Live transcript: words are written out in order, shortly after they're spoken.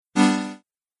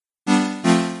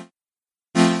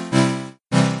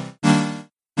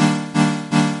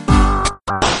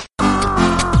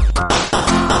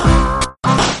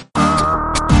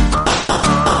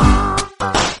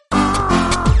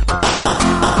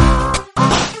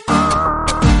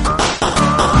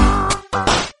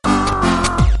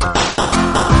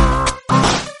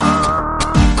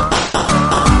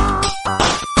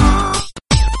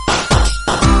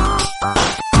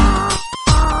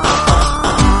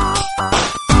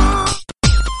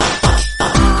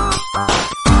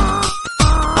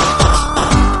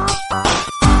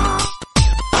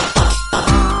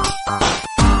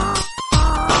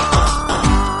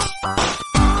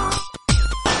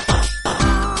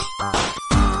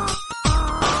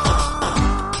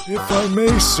If I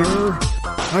may, sir,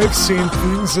 I've seen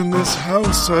things in this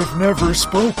house I've never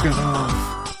spoken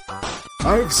of.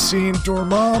 I've seen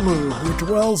Dormammu, who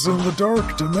dwells in the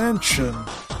dark dimension.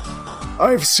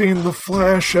 I've seen the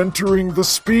Flash entering the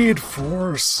Speed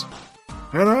Force.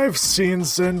 And I've seen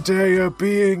Zendaya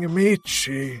being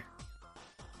Michi.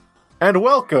 And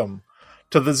welcome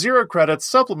to the Zero Credits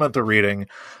supplemental reading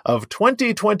of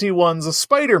 2021's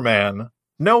Spider-Man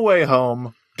No Way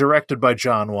Home, directed by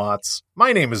John Watts.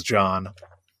 My name is John.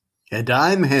 And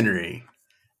I'm Henry.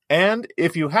 And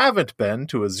if you haven't been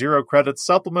to a Zero Credits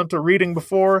supplemental reading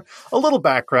before, a little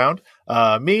background.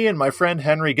 Me and my friend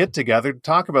Henry get together to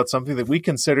talk about something that we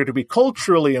consider to be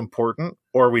culturally important,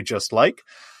 or we just like.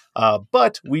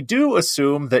 But we do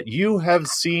assume that you have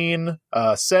seen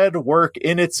said work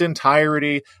in its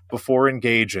entirety before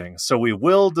engaging. So we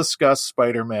will discuss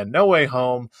Spider-Man No Way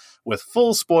Home with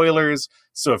full spoilers.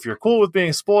 So if you're cool with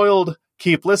being spoiled,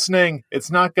 keep listening. It's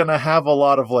not going to have a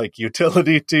lot of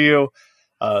utility to you.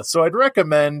 So I'd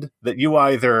recommend that you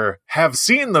either have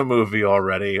seen the movie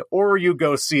already or you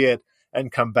go see it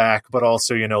and come back, but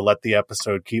also, let the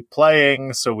episode keep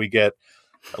playing so we get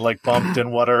bumped in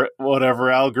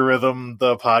whatever algorithm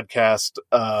the podcast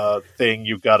thing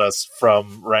you got us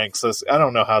from ranks us. I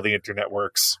don't know how the internet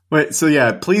works. Wait, so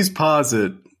yeah, please pause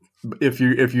it if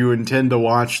you intend to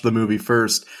watch the movie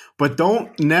first, but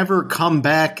don't never come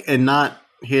back and not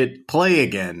hit play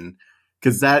again,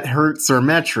 because that hurts our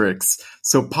metrics.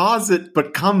 So pause it,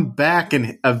 but come back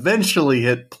and eventually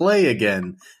hit play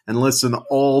again and listen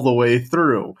all the way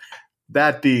through.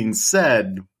 That being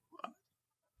said,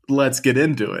 let's get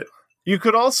into it. You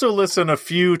could also listen a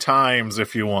few times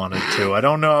if you wanted to. I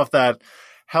don't know if that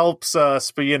helps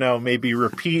us, but maybe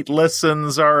repeat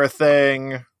listens are a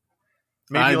thing.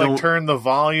 Maybe turn the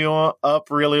volume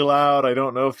up really loud. I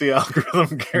don't know if the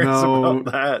algorithm cares about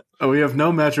that. We have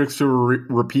no metrics for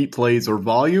repeat plays or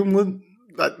volume.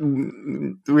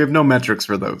 We have no metrics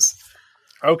for those.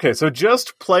 Okay, so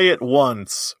just play it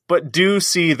once, but do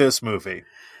see this movie.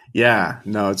 Yeah,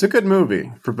 no, it's a good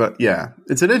movie. But yeah,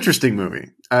 it's an interesting movie.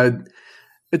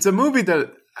 It's a movie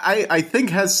that I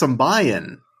think has some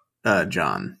buy-in,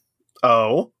 John.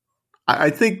 Oh?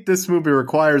 I think this movie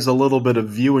requires a little bit of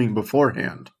viewing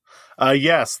beforehand.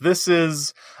 Yes, this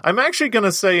is... I'm actually going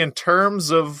to say in terms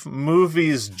of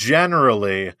movies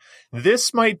generally,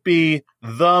 this might be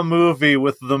the movie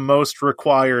with the most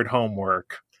required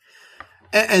homework.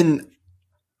 And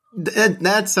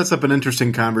that sets up an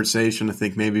interesting conversation, I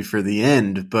think, maybe for the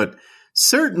end. But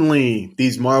certainly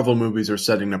these Marvel movies are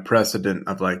setting a precedent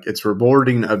of it's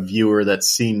rewarding a viewer that's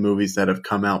seen movies that have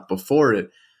come out before it.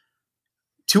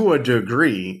 To a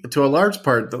degree, to a large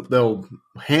part, they'll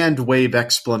hand wave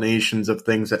explanations of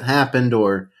things that happened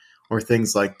or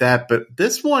things like that. But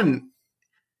this one,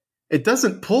 it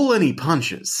doesn't pull any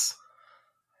punches.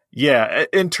 Yeah,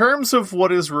 in terms of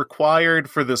what is required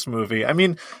for this movie, I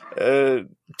mean, to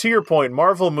your point,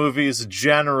 Marvel movies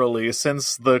generally,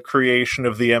 since the creation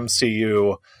of the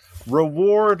MCU,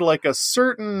 reward a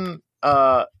certain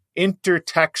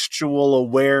intertextual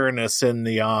awareness in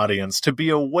the audience, to be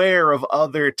aware of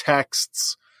other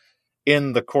texts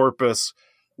in the corpus,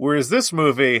 whereas this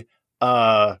movie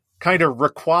kind of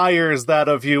requires that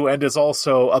of you and is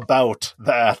also about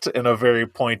that in a very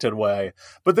pointed way.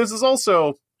 But this is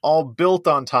also all built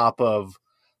on top of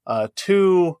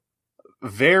two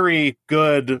very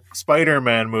good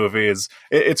Spider-Man movies.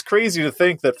 It's crazy to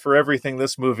think that for everything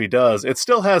this movie does, it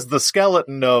still has the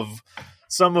skeleton of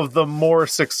some of the more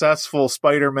successful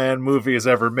Spider-Man movies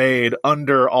ever made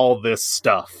under all this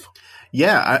stuff.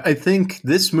 Yeah, I think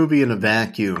this movie in a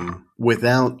vacuum,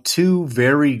 without two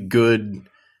very good,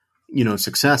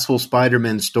 successful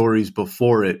Spider-Man stories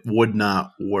before it, would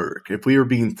not work. If we were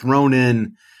being thrown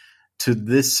in to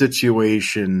this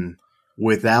situation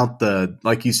without the,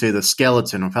 like you say, the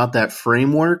skeleton, without that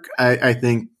framework, I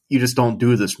think you just don't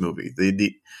do this movie.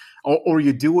 Or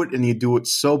you do it and you do it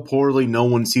so poorly no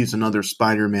one sees another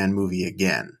Spider-Man movie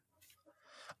again.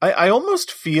 I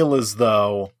almost feel as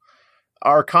though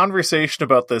our conversation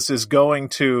about this is going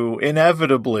to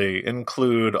inevitably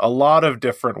include a lot of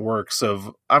different works of,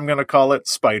 I'm going to call it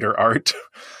spider art.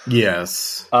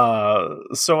 Yes.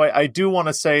 So I do want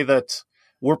to say that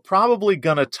we're probably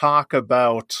going to talk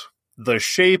about the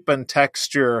shape and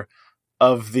texture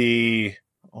of the...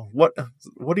 What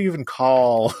do you even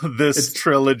call this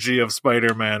trilogy of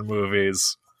Spider-Man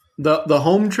movies? The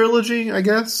Home trilogy, I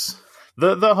guess?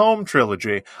 The Home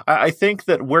trilogy. I think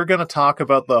that we're going to talk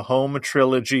about the Home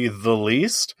trilogy the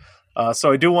least.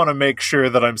 So I do want to make sure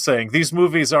that I'm saying these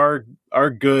movies are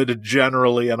good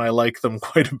generally, and I like them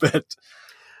quite a bit.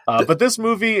 But this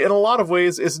movie, in a lot of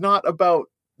ways, is not about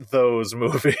those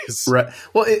movies. Right.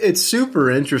 Well, it's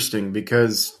super interesting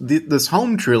because this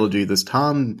home trilogy, this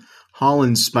Tom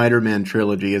Holland Spider-Man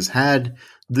trilogy, has had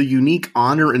the unique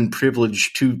honor and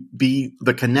privilege to be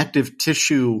the connective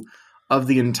tissue of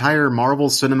the entire Marvel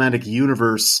Cinematic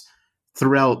Universe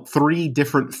throughout 3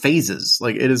 different phases.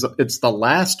 Like it's the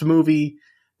last movie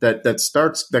that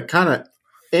kind of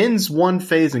ends one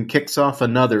phase and kicks off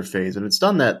another phase, and it's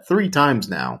done that 3 times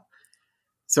now.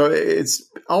 So it's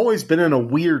always been in a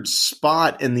weird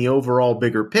spot in the overall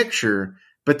bigger picture.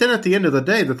 But then at the end of the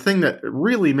day, the thing that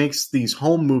really makes these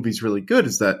home movies really good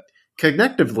is that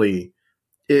connectively,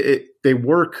 they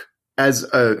work as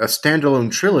a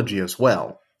standalone trilogy as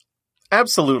well.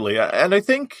 Absolutely. And I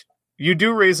think you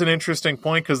do raise an interesting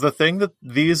point, because the thing that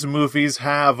these movies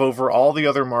have over all the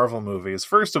other Marvel movies,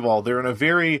 first of all, they're in a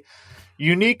very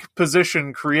unique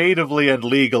position creatively and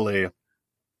legally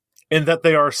in that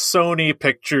they are Sony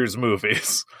Pictures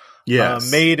movies. Yes.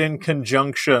 Made in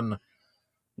conjunction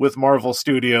with Marvel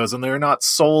Studios, and they're not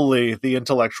solely the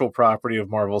intellectual property of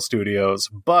Marvel Studios,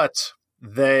 but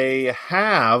they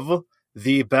have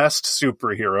the best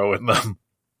superhero in them.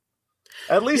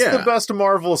 At least the best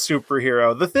Marvel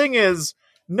superhero. The thing is,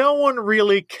 no one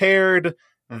really cared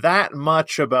that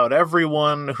much about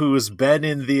everyone who's been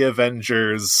in the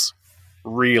Avengers,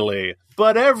 really.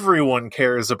 But everyone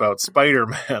cares about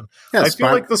Spider-Man. Yeah, I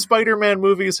feel like the Spider-Man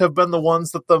movies have been the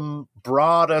ones that the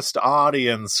broadest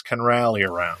audience can rally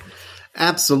around.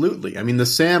 Absolutely. I mean, the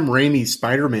Sam Raimi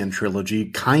Spider-Man trilogy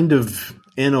kind of,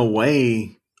 in a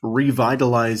way,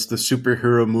 revitalized the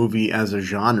superhero movie as a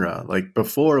genre. Like,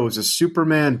 before, it was a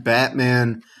Superman,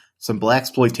 Batman, some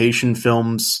blaxploitation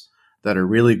films that are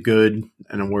really good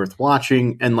and are worth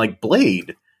watching, and like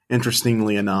Blade,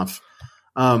 interestingly enough.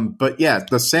 But yeah,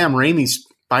 the Sam Raimi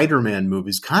Spider-Man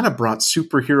movies kind of brought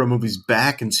superhero movies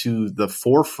back into the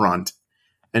forefront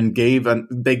and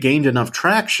they gained enough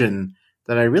traction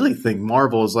that I really think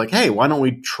Marvel is like, hey, why don't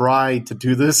we try to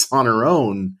do this on our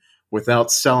own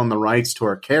without selling the rights to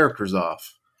our characters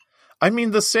off? I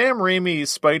mean, the Sam Raimi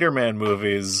Spider-Man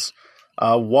movies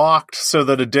walked so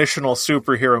that additional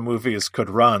superhero movies could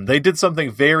run. They did something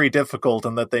very difficult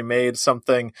in that they made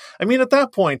something... I mean, at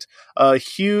that point, a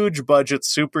huge budget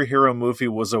superhero movie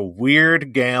was a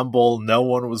weird gamble no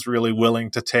one was really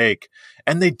willing to take.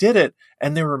 And they did it,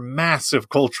 and they were massive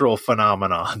cultural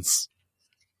phenomenons.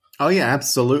 Oh yeah,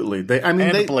 absolutely.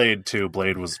 Blade too.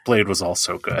 Blade was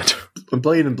also good.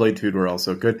 Blade and Blade 2 were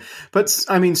also good. But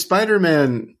I mean,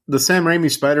 Spider-Man, the Sam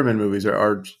Raimi Spider-Man movies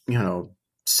are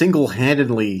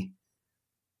single-handedly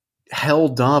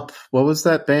held up. What was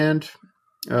that band?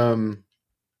 Chad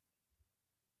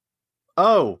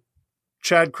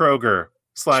Kroeger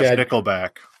 /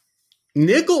 Nickelback.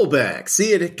 Nickelback.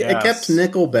 See, it kept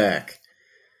Nickelback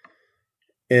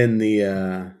in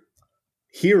the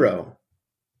Hero.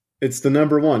 It's the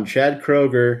number 1. Chad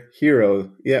Kroeger,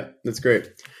 Hero. Yeah, that's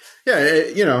great. Yeah,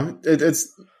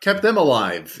 it's kept them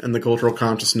alive in the cultural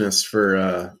consciousness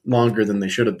for longer than they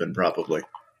should have been, probably.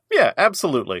 Yeah,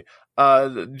 absolutely.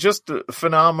 Just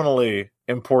phenomenally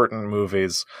important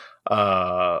movies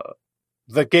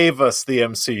that gave us the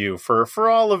MCU for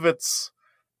all of its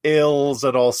ills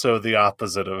and also the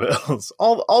opposite of ills.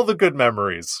 All the good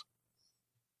memories.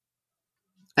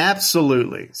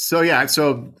 Absolutely.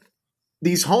 So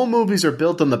these home movies are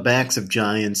built on the backs of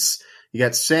giants. You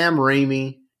got Sam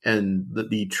Raimi and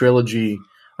the trilogy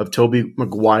of Tobey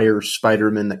Maguire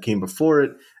Spider-Man that came before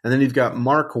it. And then you've got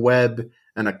Mark Webb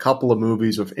and a couple of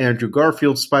movies with Andrew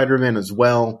Garfield Spider-Man as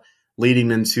well,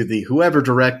 leading into whoever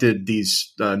directed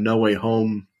these these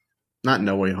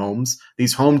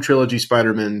home trilogy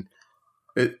Spider-Man.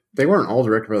 They weren't all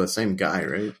directed by the same guy,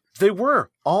 right? They were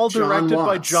all directed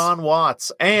by John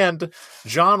Watts, and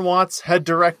John Watts had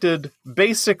directed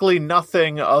basically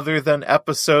nothing other than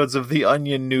episodes of the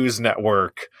Onion News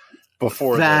Network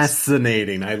before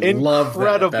Fascinating. this. I love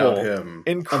that about him.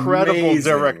 Incredible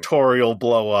Amazing. Directorial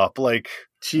blow up. Like,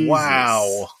 Jesus.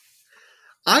 Wow.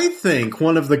 I think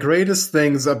one of the greatest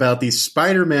things about the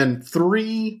Spider-Man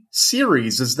 3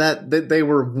 series is that they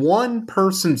were one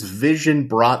person's vision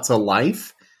brought to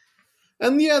life.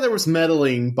 And yeah, there was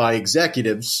meddling by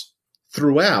executives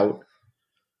throughout.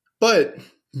 But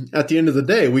at the end of the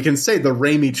day, we can say the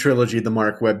Raimi trilogy, the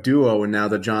Mark Webb duo, and now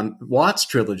the John Watts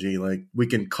trilogy, like, we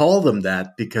can call them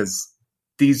that because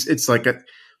it's like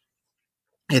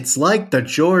the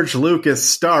George Lucas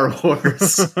Star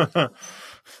Wars.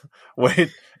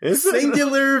 Wait, is it?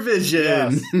 Singular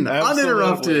vision.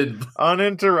 Yes,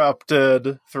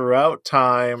 uninterrupted throughout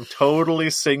time.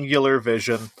 Totally singular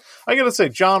vision. I gotta say,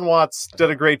 John Watts did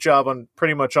a great job on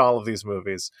pretty much all of these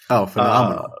movies. Oh,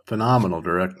 phenomenal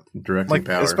directing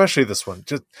power. Especially this one.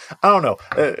 Just, I don't know,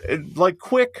 like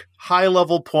quick high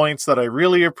level points that I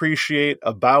really appreciate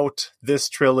about this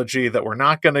trilogy that we're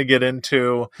not going to get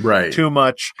into too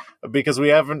much because we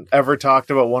haven't ever talked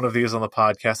about one of these on the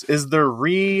podcast is the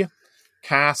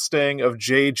recasting of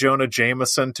J. Jonah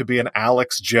Jameson to be an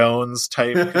Alex Jones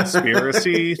type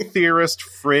conspiracy theorist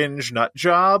fringe nut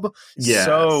job. Yes.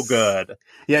 So good.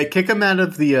 Yeah, kick him out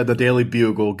of the Daily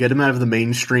Bugle, get him out of the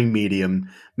mainstream medium,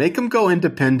 make him go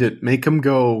independent, make him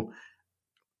go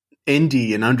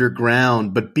indie and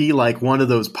underground, but be like one of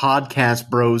those podcast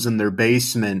bros in their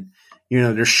basement. You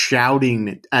know, they're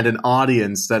shouting at an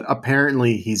audience that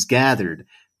apparently he's gathered.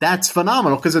 That's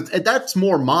phenomenal because that's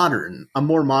more modern. A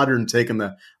more modern take on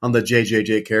the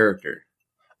JJJ character.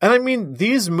 And I mean,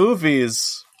 these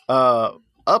movies,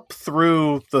 up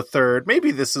through the third,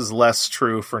 maybe this is less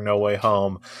true for No Way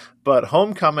Home, but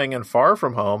Homecoming and Far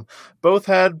From Home both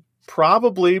had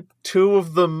probably two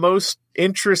of the most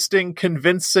interesting,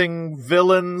 convincing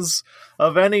villains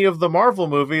of any of the Marvel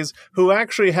movies who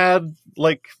actually had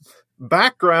like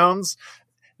backgrounds.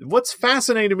 What's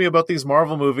fascinating to me about these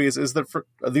Marvel movies is that for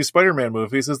these Spider-Man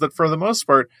movies is that for the most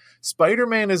part,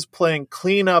 Spider-Man is playing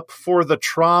cleanup for the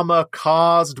trauma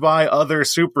caused by other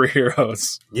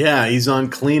superheroes. Yeah, he's on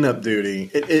cleanup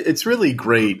duty. It's really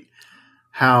great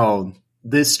how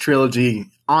this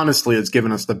trilogy, honestly, has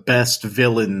given us the best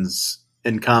villains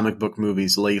in comic book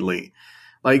movies lately.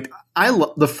 Like,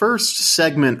 the first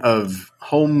segment of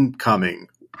Homecoming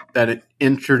that it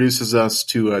introduces us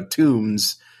to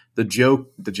Toomes, the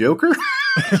Joker?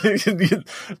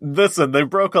 Listen, they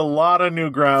broke a lot of new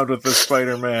ground with this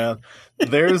Spider-Man.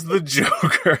 There's the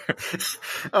Joker.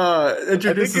 I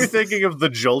think you're thinking of the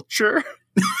Jolcher.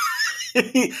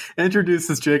 He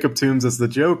introduces Jacob Toomes as the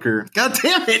Joker. God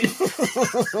damn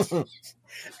it!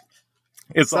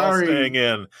 It's all staying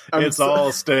in.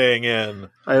 All staying in.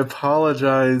 I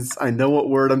apologize. I know what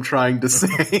word I'm trying to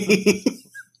say.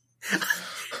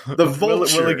 The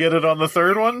Vulture. Will it get it on the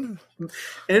third one?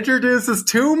 Introduces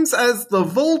Toomes as the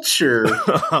Vulture.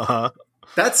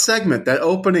 That segment, that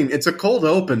opening, it's a cold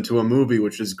open to a movie,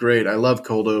 which is great. I love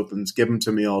cold opens. Give them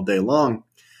to me all day long.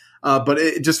 But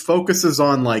it just focuses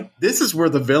on, like, this is where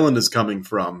the villain is coming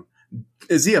from.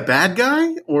 Is he a bad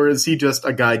guy? Or is he just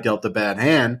a guy dealt a bad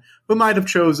hand who might have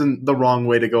chosen the wrong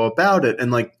way to go about it?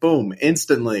 And, like, boom,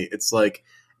 instantly, it's like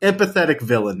empathetic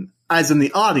villain. As in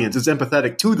the audience is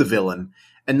empathetic to the villain.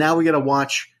 And now we got to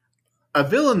watch a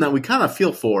villain that we kind of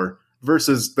feel for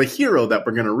versus the hero that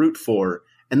we're going to root for.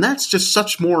 And that's just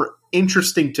such more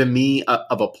interesting to me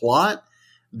of a plot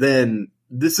than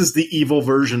this is the evil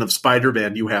version of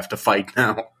Spider-Man you have to fight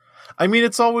now. I mean,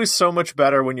 it's always so much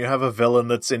better when you have a villain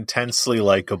that's intensely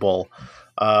likable.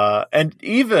 And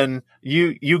even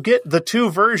you get the two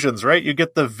versions, right? You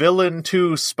get the villain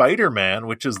to Spider-Man,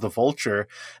 which is the Vulture,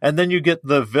 and then you get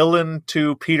the villain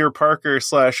to Peter Parker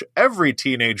 / every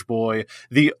teenage boy,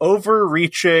 the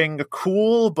overreaching,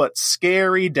 cool but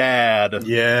scary dad.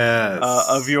 Yes.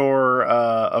 Of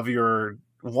your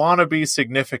wannabe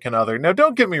significant other. Now,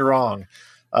 don't get me wrong.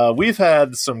 We've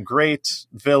had some great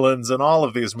villains in all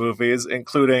of these movies,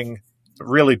 including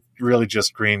really, really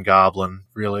just Green Goblin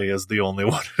really is the only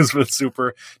one who's been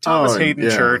super. Thomas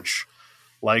Hayden Church,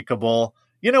 likable.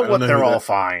 You know what? They're all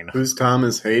fine. Who's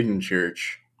Thomas Hayden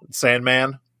Church?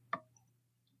 Sandman.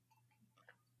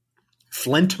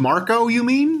 Flint Marko, you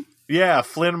mean? Yeah,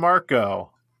 Flynn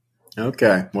Marko.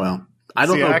 Okay, well, I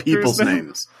don't know people's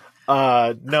names.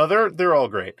 No, they're all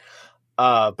great.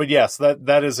 But yes,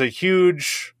 that is a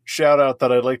huge shout out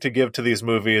that I'd like to give to these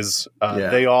movies.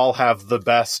 They all have the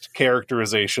best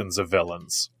characterizations of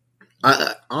villains.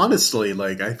 Honestly,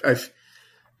 like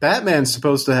Batman's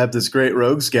supposed to have this great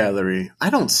rogues gallery. I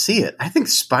don't see it. I think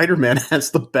Spider-Man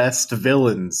has the best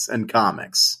villains in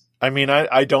comics. I mean,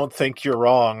 I don't think you're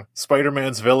wrong.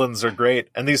 Spider-Man's villains are great.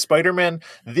 And these Spider-Man,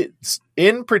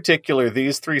 in particular,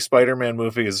 these three Spider-Man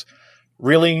movies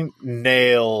really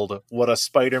nailed what a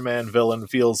Spider-Man villain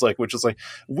feels like, which is like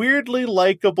weirdly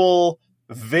likable,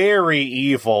 very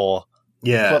evil,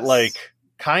 but like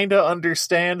kind of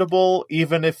understandable,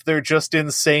 even if they're just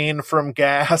insane from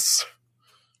gas.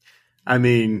 I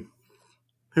mean,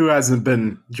 who hasn't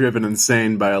been driven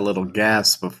insane by a little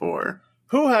gas before?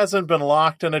 Who hasn't been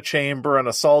locked in a chamber and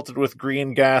assaulted with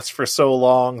green gas for so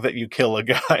long that you kill a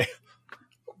guy?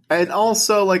 And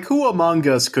also, like, who among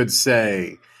us could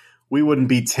say we wouldn't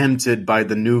be tempted by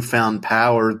the newfound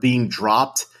power being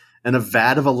dropped in a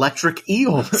vat of electric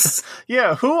eels?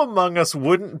 Yeah, who among us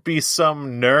wouldn't be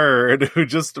some nerd who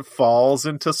just falls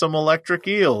into some electric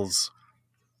eels?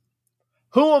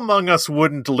 Who among us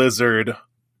wouldn't lizard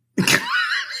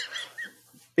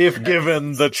if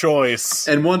given the choice?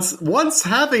 And once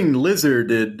having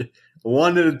lizarded,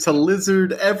 wanted to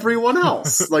lizard everyone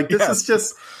else. Like, this Yes. is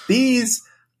just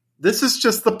this is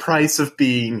just the price of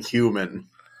being human.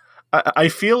 I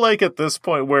feel like at this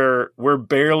point we're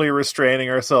barely restraining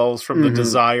ourselves from the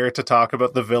desire to talk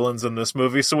about the villains in this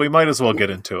movie, so we might as well get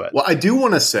into it. Well, I do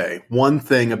want to say one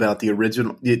thing about the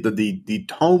original, the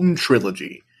Tome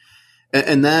trilogy,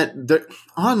 and that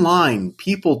online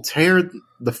people tear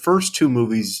the first two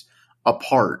movies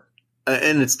apart,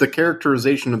 and it's the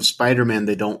characterization of Spider-Man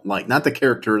they don't like. Not the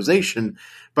characterization,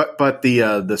 but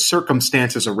the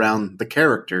circumstances around the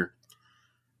character.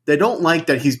 They don't like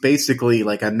that he's basically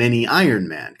like a mini Iron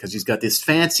Man because he's got this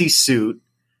fancy suit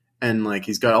and like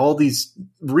he's got all these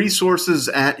resources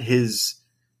at his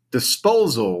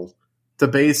disposal to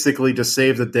basically just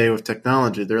save the day with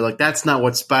technology. They're like, that's not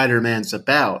what Spider-Man's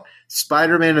about.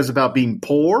 Spider-Man is about being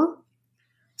poor,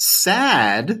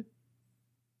 sad,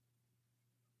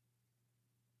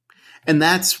 and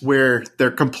that's where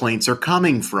their complaints are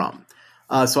coming from.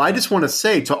 So I just want to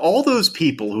say to all those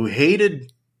people who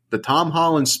hated the Tom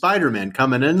Holland Spider-Man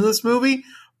coming into this movie,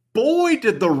 boy,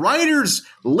 did the writers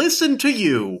listen to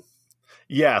you.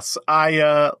 Yes,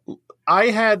 I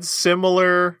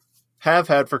have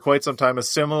had for quite some time a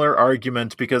similar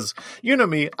argument because, you know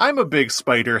me, I'm a big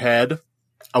spider head.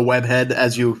 A webhead,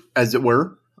 as it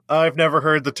were. I've never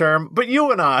heard the term, but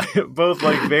you and I both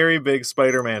like very big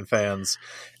Spider-Man fans.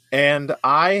 And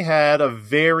I had a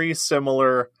very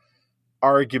similar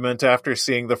argument after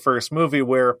seeing the first movie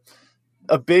where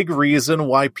a big reason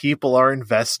why people are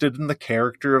invested in the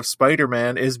character of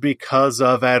Spider-Man is because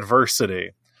of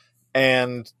adversity.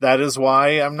 And that is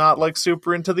why I'm not like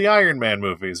super into the Iron Man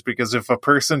movies, because if a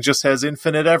person just has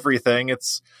infinite everything,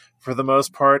 it's for the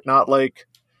most part not like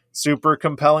super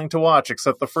compelling to watch,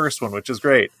 except the first one, which is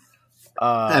great.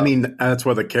 I mean, that's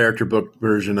why the character book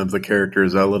version of the character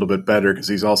is a little bit better because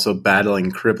he's also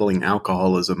battling crippling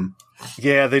alcoholism.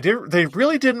 Yeah, they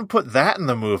really didn't put that in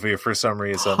the movie for some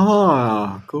reason.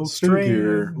 Go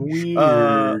figure.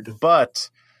 Weird. But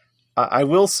I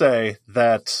will say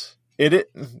that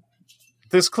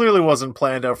this clearly wasn't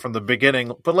planned out from the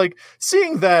beginning, but like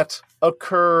seeing that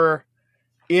occur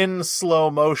in slow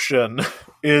motion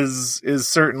is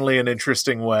certainly an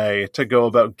interesting way to go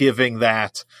about giving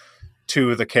that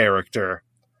to the character.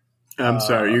 I'm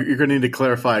sorry, you're going to need to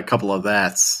clarify a couple of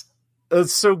that's.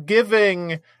 So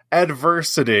giving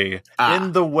adversity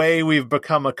in the way we've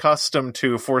become accustomed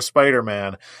to for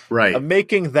Spider-Man, right?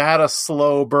 Making that a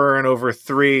slow burn over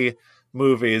 3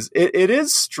 movies, it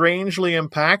is strangely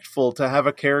impactful to have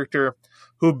a character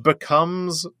who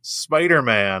becomes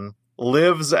Spider-Man,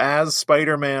 lives as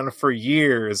Spider-Man for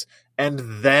years, and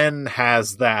then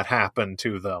has that happen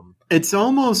to them. It's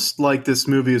almost like this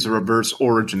movie is a reverse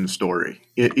origin story.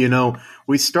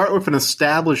 We start with an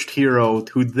established hero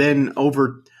who then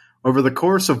over the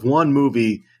course of one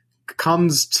movie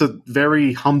comes to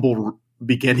very humble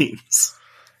beginnings.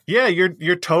 Yeah,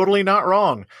 you're totally not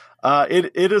wrong.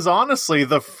 It is honestly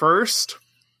the first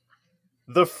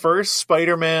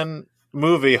Spider-Man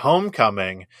movie,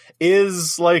 Homecoming,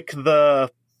 is like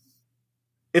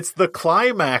it's the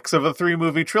climax of a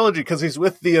 3-movie trilogy because he's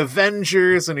with the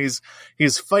Avengers and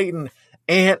he's fighting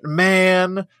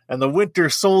Ant-Man and the Winter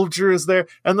Soldier is there.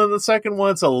 And then the second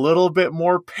one's a little bit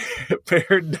more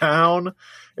pared down.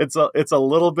 It's a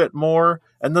little bit more.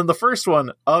 And then the first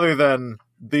one, other than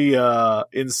the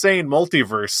insane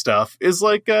multiverse stuff, is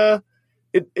like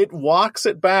it walks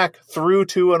it back through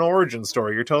to an origin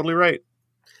story. You're totally right.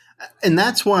 And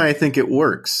that's why I think it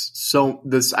works. So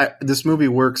this movie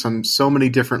works on so many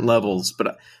different levels,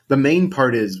 but the main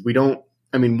part is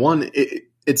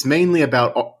it's mainly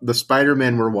about the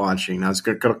Spider-Man we're watching. I was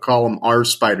going to call him our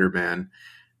Spider-Man.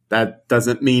 That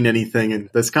doesn't mean anything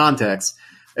in this context.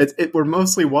 We're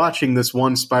mostly watching this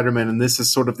one Spider-Man, and this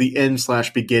is sort of the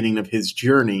end/beginning of his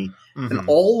journey. Mm-hmm. And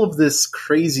all of this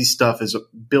crazy stuff is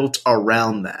built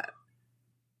around that.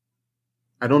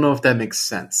 I don't know if that makes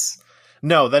sense.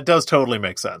 No, that does totally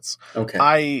make sense.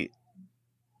 Okay.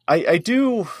 I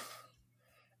do.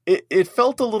 It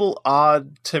felt a little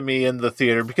odd to me in the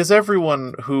theater because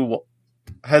everyone who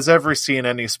has ever seen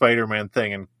any Spider-Man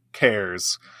thing and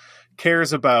cares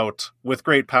about with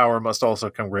great power must also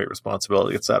come great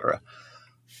responsibility, etc.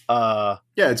 Yeah,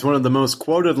 it's one of the most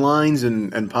quoted lines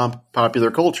in popular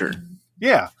culture.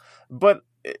 Yeah, but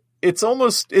it's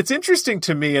interesting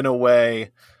to me in a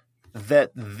way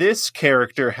that this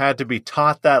character had to be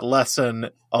taught that lesson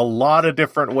a lot of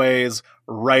different ways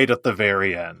right at the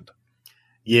very end.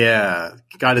 Yeah,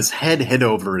 got his head hit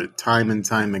over it time and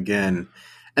time again.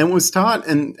 and was taught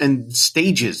in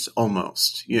stages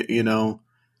almost. You know,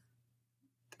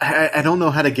 I don't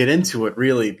know how to get into it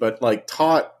really, but like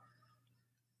taught.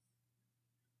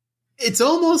 It's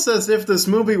almost as if this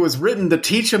movie was written to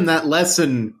teach him that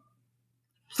lesson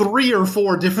 3 or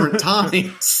 4 different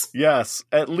times. Yes,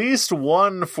 at least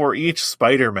one for each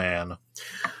Spider-Man.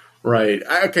 Right.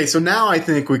 Okay, so now I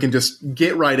think we can just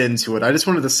get right into it. I just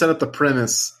wanted to set up the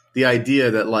premise, the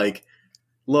idea that, like,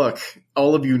 look,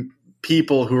 all of you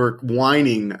people who are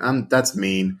whining, that's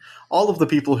mean. All of the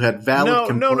people who had valid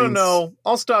complaints. No.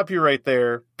 I'll stop you right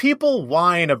there. People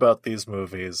whine about these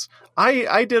movies.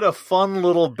 I did a fun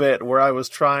little bit where I was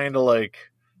trying to, like,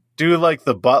 do, like,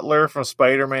 the Butler from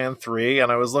Spider-Man 3,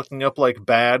 and I was looking up, like,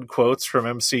 bad quotes from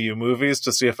MCU movies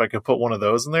to see if I could put one of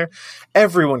those in there.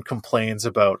 Everyone complains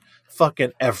about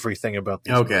fucking everything about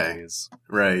these movies.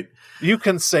 Right. You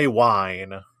can say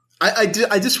whine.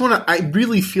 I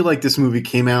really feel like this movie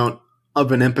came out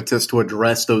of an impetus to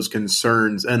address those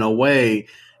concerns in a way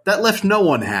that left no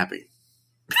one happy.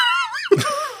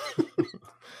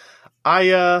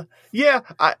 I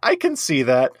can see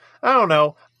that. I don't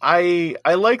know. I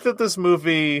like that this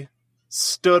movie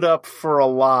stood up for a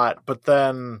lot, but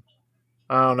then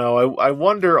I don't know. I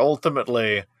wonder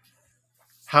ultimately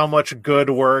how much good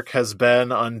work has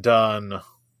been undone.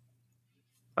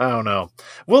 I don't know.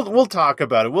 We'll talk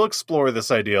about it. We'll explore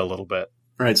this idea a little bit.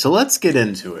 All right, so let's get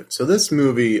into it. So this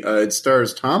movie, it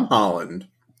stars Tom Holland.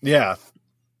 Yeah.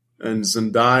 And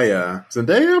Zendaya.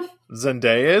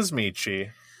 Zendaya is Michi.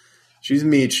 She's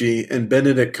Michi, and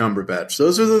Benedict Cumberbatch.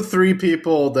 Those are the 3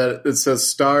 people that it says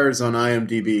stars on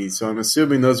IMDb. So I'm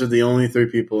assuming those are the only 3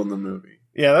 people in the movie.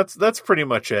 Yeah, that's pretty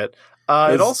much it.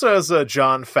 It also has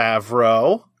Jon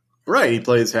Favreau. Right, he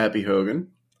plays Happy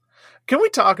Hogan. Can we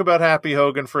talk about Happy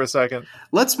Hogan for a second?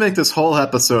 Let's make this whole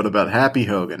episode about Happy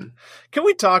Hogan. Can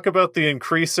we talk about the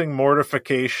increasing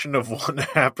mortification of one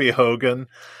Happy Hogan?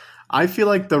 I feel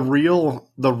like the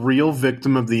real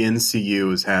victim of the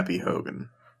NCU is Happy Hogan.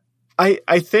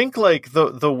 I think like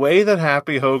the way that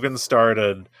Happy Hogan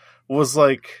started was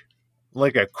like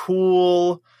a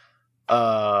cool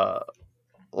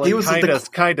he was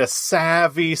kind of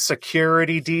savvy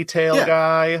security detail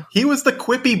guy. He was the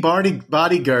quippy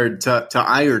bodyguard to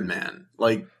Iron Man.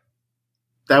 Like,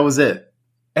 that was it.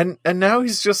 And now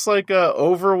he's just like a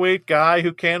overweight guy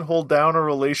who can't hold down a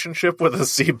relationship with a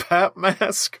CPAP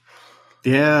mask.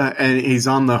 Yeah, and he's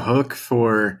on the hook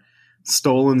for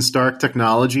stolen Stark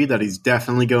technology that he's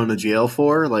definitely going to jail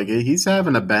for. Like, he's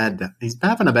having a bad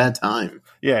time.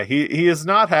 Yeah, he is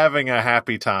not having a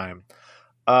happy time.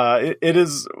 It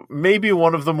is maybe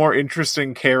one of the more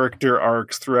interesting character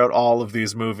arcs throughout all of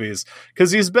these movies,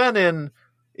 because he's been in,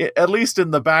 at least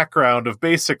in the background of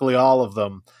basically all of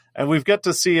them, and we've got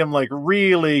to see him like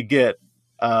really get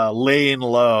laying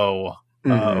low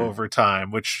over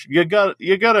time, which you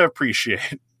gotta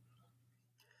appreciate.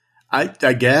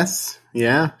 I guess,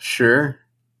 yeah, sure.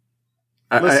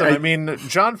 Listen, I mean,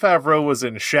 Jon Favreau was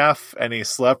in Chef, and he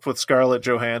slept with Scarlett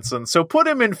Johansson, so put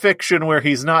him in fiction where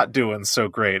he's not doing so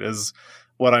great, is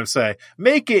what I'm saying.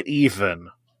 Make it even.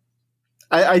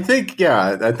 I think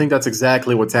that's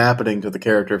exactly what's happening to the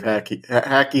character of Hacky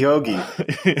Hoagie.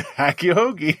 Hacky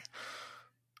Hoagie.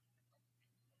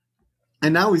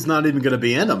 And now he's not even going to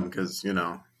be in them, because, you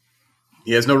know,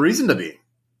 he has no reason to be.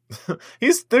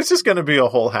 There's just going to be a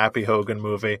whole Happy Hogan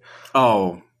movie.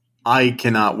 Oh, I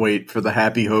cannot wait for the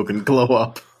Happy Hogan glow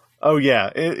up. Oh,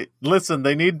 yeah. Listen,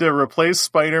 they need to replace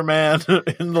Spider-Man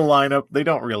in the lineup. They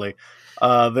don't really.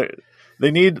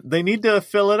 They need to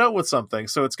fill it out with something.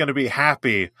 So it's going to be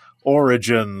Happy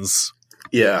Origins.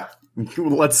 Yeah.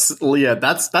 That's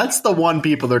the one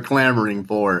people they're clamoring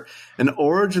for. An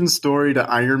origin story to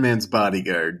Iron Man's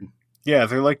bodyguard. Yeah,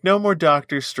 they're like, no more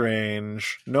Doctor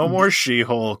Strange, no more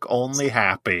She-Hulk, only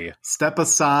Happy. Step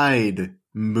aside,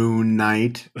 Moon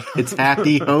Knight. It's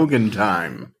Happy Hogan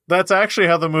time. That's actually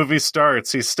how the movie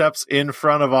starts. He steps in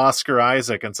front of Oscar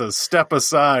Isaac and says, "Step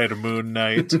aside, Moon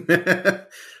Knight."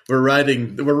 We're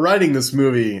writing this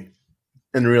movie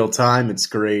in real time. It's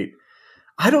great.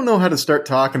 I don't know how to start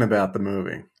talking about the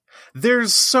movie.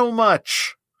 There's so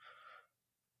much.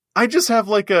 I just have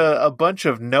like a bunch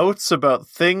of notes about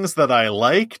things that I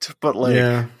liked, but like,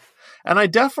 yeah. And I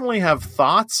definitely have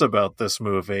thoughts about this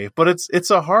movie, but it's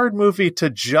a hard movie to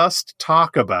just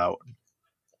talk about.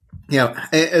 Yeah,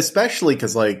 especially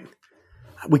because like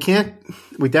we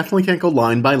definitely can't go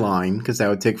line by line because that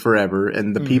would take forever,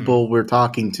 and the people we're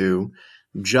talking to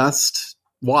just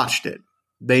watched it.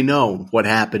 They know what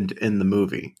happened in the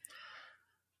movie.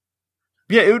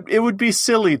 Yeah, it would be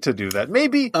silly to do that.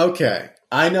 Maybe. Okay.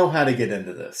 I know how to get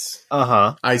into this.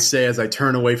 Uh-huh. I say as I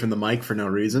turn away from the mic for no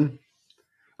reason.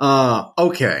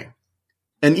 Okay.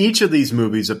 In each of these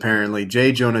movies, apparently,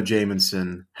 J. Jonah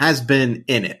Jameson has been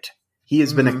in it. He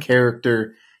has been a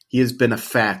character. He has been a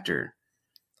factor.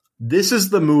 This is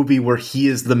the movie where he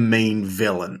is the main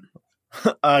villain.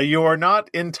 You are not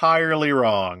entirely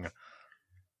wrong.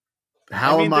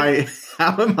 How am I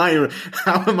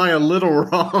a little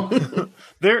wrong?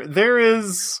 There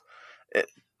is,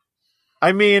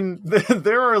 I mean,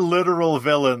 there are literal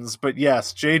villains, but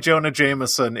yes, J. Jonah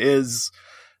Jameson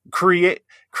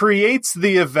creates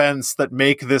the events that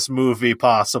make this movie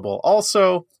possible.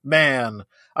 Also, man,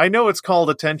 I know it's called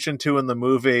attention to in the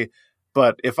movie,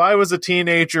 but if I was a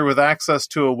teenager with access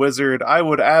to a wizard, I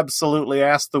would absolutely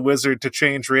ask the wizard to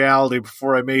change reality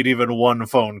before I made even one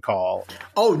phone call.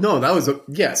 Oh, no,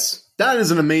 yes. That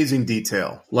is an amazing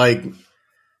detail. Like,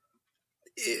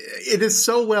 it is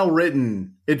so well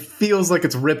written. It feels like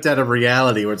it's ripped out of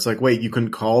reality, where it's like, wait, you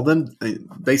can call them?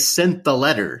 They sent the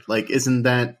letter. Like, isn't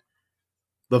that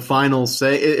the final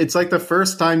say? It's like the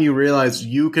first time you realize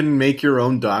you can make your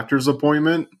own doctor's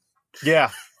appointment.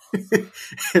 Yeah.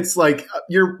 It's like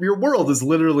your world is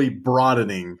literally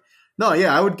broadening. No,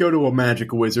 yeah, I would go to a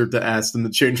magic wizard to ask them to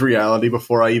change reality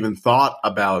before I even thought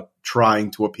about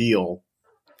trying to appeal.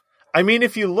 I mean,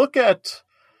 if you look at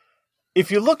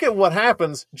what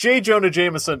happens, J. Jonah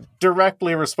Jameson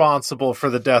directly responsible for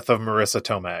the death of Marissa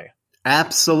Tomei.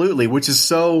 Absolutely, which is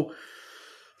so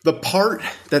the part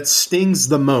that stings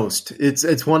the most.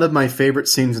 It's one of my favorite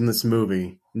scenes in this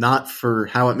movie, not for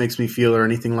how it makes me feel or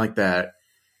anything like that.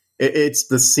 It's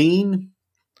the scene,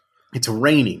 it's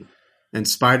raining, and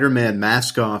Spider-Man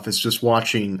Mask Off is just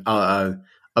watching a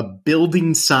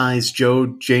building-sized Joe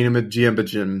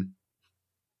Janamajimbajin.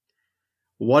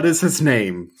 What is his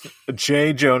name?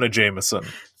 J. Jonah Jameson.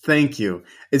 Thank you.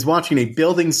 Is watching a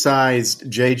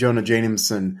building-sized J. Jonah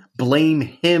Jameson blame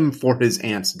him for his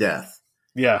aunt's death.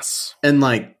 Yes. And,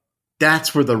 like,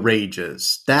 that's where the rage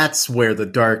is. That's where the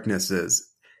darkness is.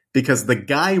 Because the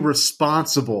guy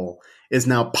responsible is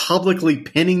now publicly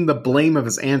pinning the blame of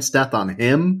his aunt's death on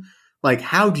him. Like,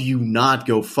 how do you not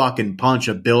go fucking punch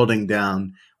a building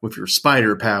down with your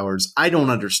spider powers? I don't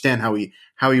understand how he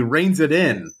reins it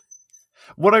in.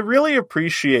 What I really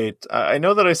appreciate, I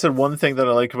know that I said one thing that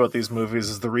I like about these movies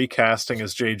is the recasting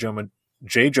as J. Jonah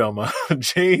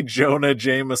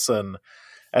Jameson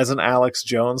as an Alex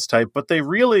Jones type, but they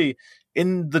really,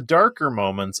 in the darker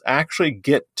moments, actually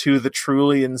get to the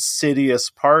truly insidious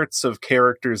parts of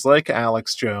characters like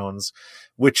Alex Jones,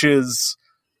 which is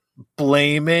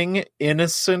blaming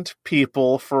innocent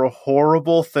people for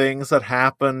horrible things that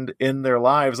happened in their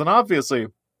lives. And obviously,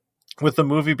 with the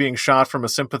movie being shot from a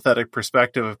sympathetic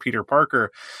perspective of Peter Parker,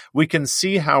 we can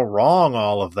see how wrong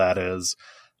all of that is.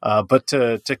 But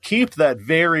to keep that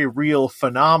very real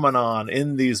phenomenon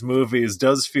in these movies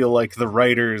does feel like the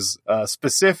writers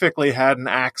specifically had an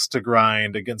axe to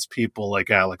grind against people like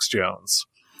Alex Jones.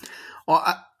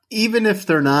 Well, even if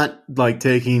they're not like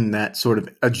taking that sort of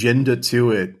agenda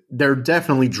to it, they're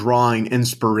definitely drawing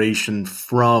inspiration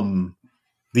from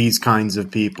these kinds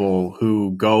of people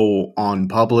who go on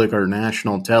public or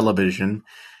national television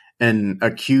and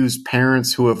accuse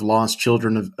parents who have lost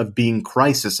children of being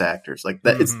crisis actors. Like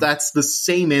that, that's the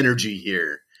same energy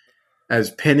here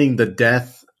as pinning the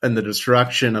death and the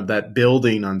destruction of that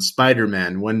building on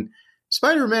Spider-Man when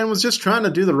Spider-Man was just trying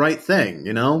to do the right thing,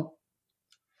 you know?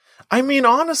 I mean,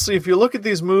 honestly, if you look at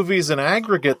these movies in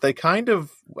aggregate, they kind of,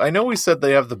 I know we said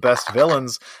they have the best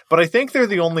villains, but I think they're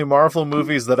the only Marvel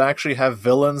movies that actually have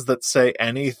villains that say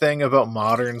anything about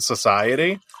modern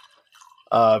society.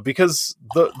 Because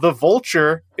the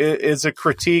Vulture is a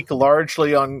critique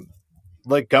largely on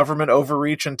like government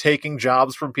overreach and taking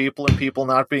jobs from people and people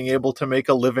not being able to make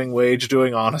a living wage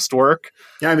doing honest work.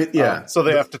 Yeah, I mean, yeah. So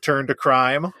they have to turn to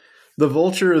crime. The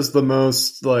Vulture is the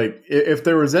most like, if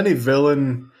there was any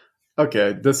villain,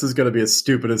 okay, this is going to be the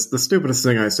stupidest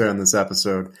thing I say on this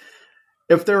episode.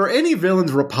 If there were any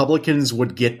villains Republicans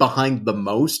would get behind the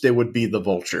most, it would be the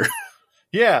Vulture.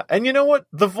 Yeah, and you know what?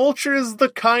 The Vulture is the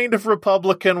kind of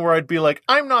Republican where I'd be like,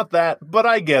 I'm not that, but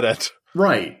I get it.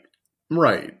 Right.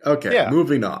 Okay, yeah.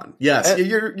 Moving on. Yes,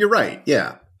 you're right,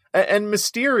 yeah. And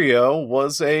Mysterio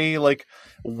was a, like,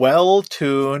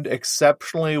 well-tuned,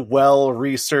 exceptionally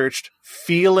well-researched,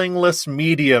 feelingless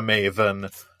media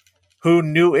maven who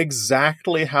knew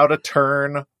exactly how to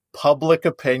turn public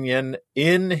opinion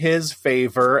in his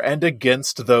favor and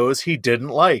against those he didn't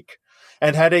like.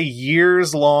 And had a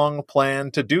years-long plan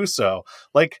to do so.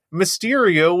 Like,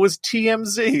 Mysterio was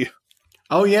TMZ.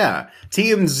 Oh yeah,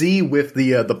 TMZ with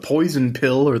the poison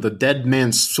pill or the dead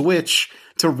man's switch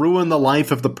to ruin the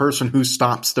life of the person who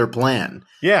stops their plan.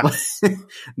 Yeah.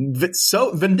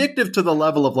 So vindictive to the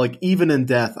level of like, even in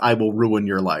death, I will ruin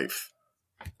your life.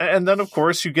 And then, of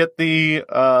course, you get the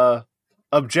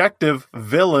objective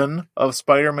villain of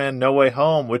Spider-Man No Way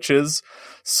Home, which is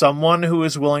someone who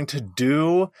is willing to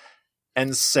do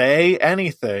and say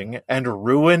anything and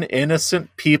ruin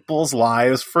innocent people's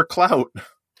lives for clout.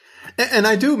 And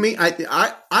I do mean,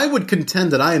 I would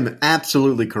contend that I am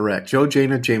absolutely correct. Joe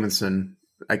Jonah Jameson,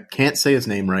 I can't say his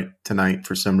name right tonight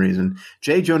for some reason.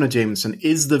 J. Jonah Jameson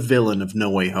is the villain of No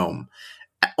Way Home.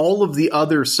 All of the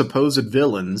other supposed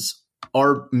villains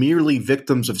are merely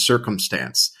victims of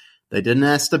circumstance. They didn't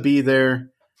ask to be there.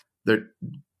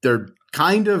 They're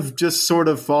kind of just sort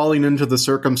of falling into the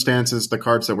circumstances, the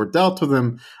cards that were dealt to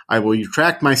them. I will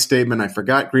retract my statement. I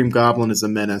forgot Green Goblin is a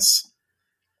menace.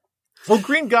 Well,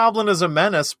 Green Goblin is a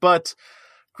menace, but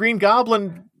Green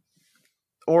Goblin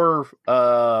or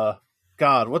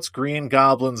God, what's Green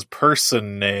Goblin's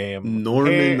person name?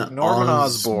 Norman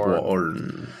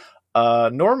Osborn.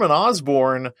 Norman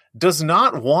Osborn does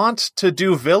not want to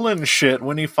do villain shit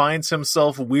when he finds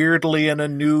himself weirdly in a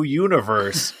new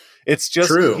universe. It's just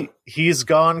true. He's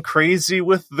gone crazy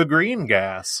with the green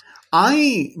gas.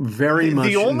 I very much...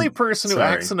 The only person who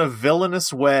acts in a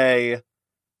villainous way,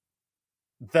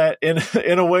 that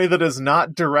in a way that is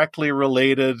not directly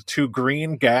related to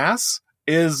green gas,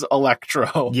 is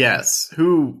Electro. Yes,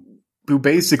 who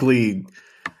basically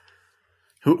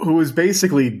is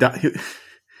basically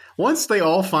once they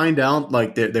all find out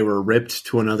like they were ripped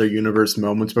to another universe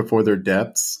moments before their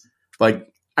deaths, like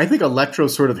I think Electro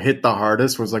sort of hit the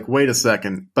hardest. Was like, wait a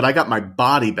second, but I got my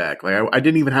body back. Like I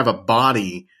didn't even have a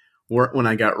body when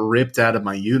I got ripped out of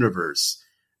my universe.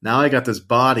 Now I got this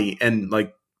body, and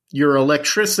like, your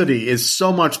electricity is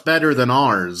so much better than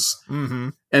ours. Mm-hmm.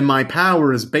 And my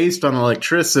power is based on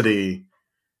electricity.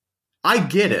 I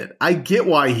get it. I get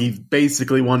why he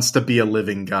basically wants to be a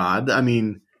living god. I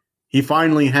mean, he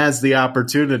finally has the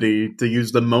opportunity to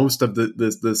use the most of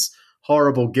this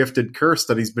horrible gifted curse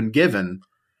that he's been given.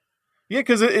 Yeah,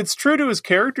 because it's true to his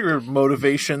character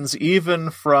motivations, even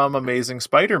from Amazing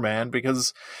Spider-Man,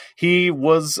 because he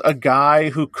was a guy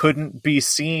who couldn't be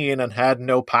seen and had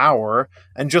no power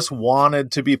and just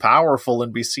wanted to be powerful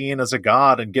and be seen as a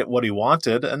god and get what he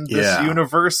wanted. And this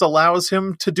universe allows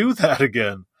him to do that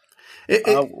again.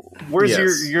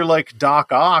 Whereas you're like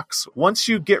Doc Ock, once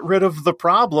you get rid of the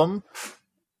problem,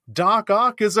 Doc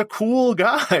Ock is a cool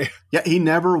guy. Yeah, he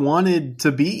never wanted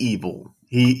to be evil.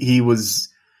 He was...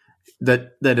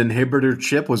 That inhibitor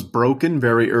chip was broken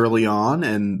very early on,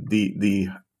 and the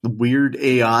weird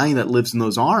AI that lives in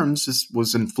those arms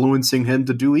was influencing him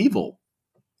to do evil.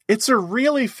 It's a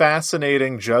really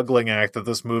fascinating juggling act that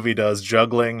this movie does,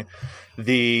 juggling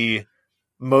the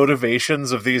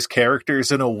motivations of these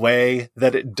characters in a way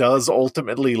that it does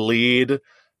ultimately lead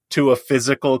to a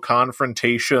physical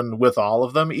confrontation with all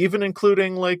of them, even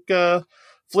including like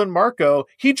Flynn Marco.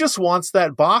 He just wants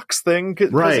that box thing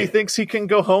because he thinks he can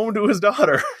go home to his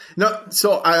daughter. No,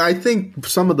 so I think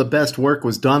some of the best work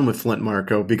was done with Flint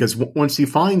Marco, because once he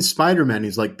finds Spider-Man,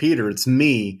 he's like, Peter, it's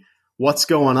me. What's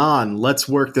going on? Let's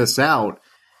work this out.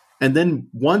 And then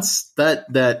once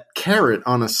that carrot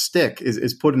on a stick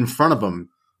is put in front of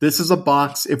him, this is a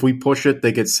box. If we push it,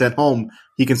 they get sent home.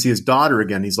 He can see his daughter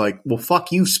again. He's like, well,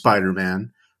 fuck you,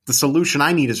 Spider-Man. The solution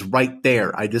I need is right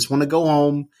there. I just want to go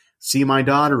home, see my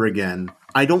daughter again.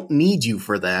 I don't need you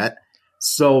for that.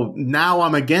 So now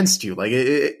I'm against you.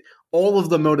 Like all of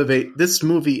the motivate. This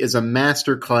movie is a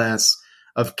masterclass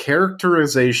of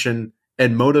characterization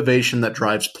and motivation that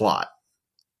drives plot.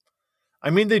 I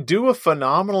mean, they do a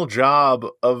phenomenal job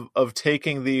of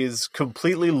taking these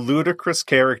completely ludicrous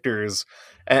characters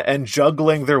and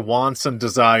juggling their wants and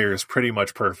desires pretty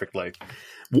much perfectly.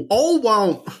 All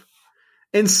while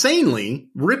insanely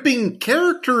ripping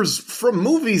characters from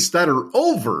movies that are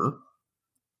over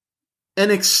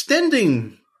and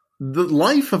extending the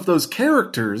life of those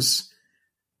characters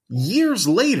years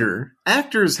later,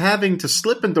 actors having to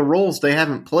slip into roles they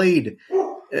haven't played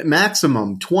at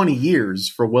maximum 20 years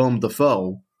for Willem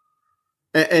Dafoe.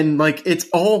 And like, it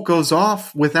all goes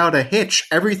off without a hitch.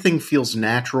 Everything feels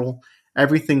natural.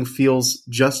 Everything feels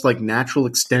just like natural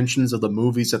extensions of the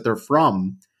movies that they're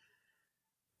from.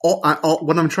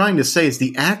 What I'm trying to say is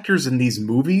the actors in these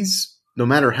movies, no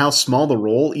matter how small the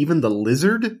role, even the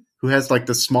Lizard, who has like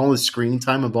the smallest screen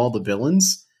time of all the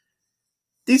villains,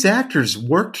 these actors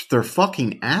worked their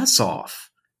fucking ass off.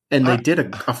 And they did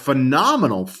a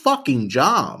phenomenal fucking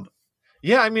job.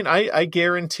 Yeah, I mean, I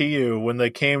guarantee you when they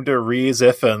came to Rhys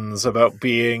Ifans about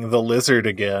being the Lizard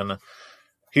again,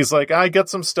 he's like, I get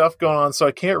some stuff going on, so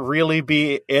I can't really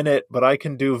be in it, but I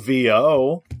can do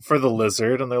VO for the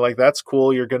lizard. And they're like, that's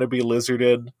cool. You're going to be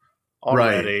lizarded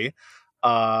already.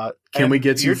 Right. Can we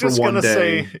get you for one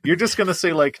day? You're just going to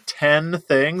say like 10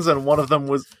 things, and one of them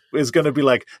is going to be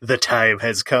like, the time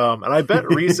has come. And I bet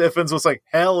Rhys Ifans was like,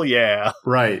 hell yeah.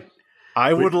 Right.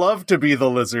 I would love to be the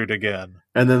lizard again.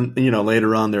 And then,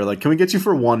 later on, they're like, can we get you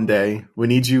for one day? We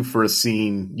need you for a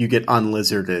scene. You get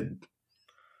unlizarded.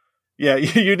 Yeah,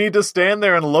 you need to stand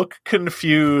there and look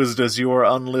confused as you are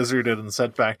unlizarded and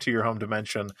sent back to your home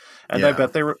dimension. And I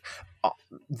bet they were...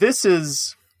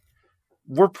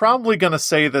 We're probably going to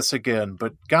say this again,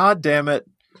 but god damn it,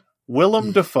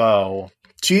 Willem Dafoe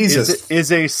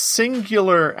is a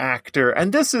singular actor,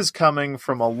 and this is coming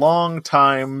from a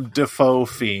long-time Dafoe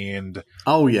fiend.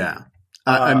 Oh, yeah.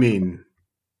 I mean,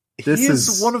 this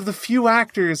is one of the few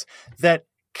actors that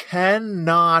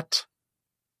cannot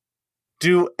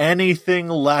do anything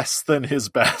less than his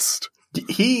best.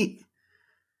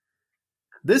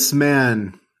 This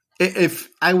man... If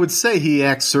I would say he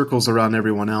acts circles around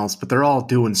everyone else, but they're all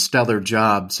doing stellar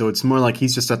jobs, so it's more like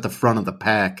he's just at the front of the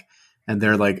pack, and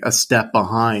they're like a step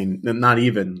behind. Not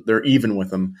even, they're even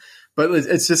with him. But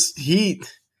it's just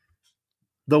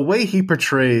the way he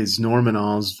portrays Norman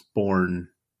Osborn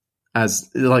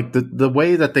as like the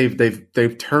way that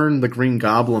they've turned the Green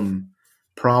Goblin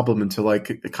problem into like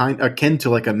akin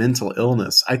to like a mental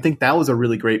illness. I think that was a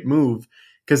really great move,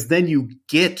 because then you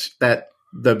get that.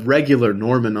 The regular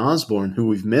Norman Osborn, who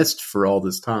we've missed for all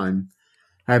this time,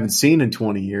 haven't seen in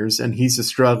 20 years, and he's just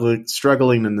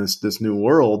struggling in this new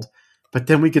world. But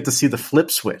then we get to see the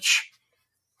flip switch.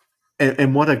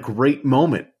 And what a great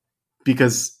moment,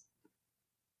 because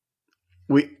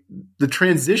the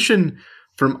transition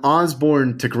from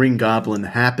Osborn to Green Goblin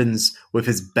happens with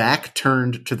his back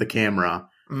turned to the camera,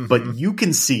 but you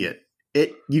can see it.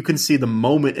 You can see the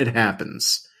moment it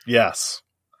happens. Yes.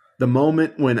 The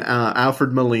moment when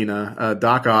Alfred Molina,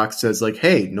 Doc Ock, says like,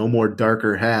 hey, no more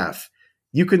darker half.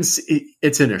 You can see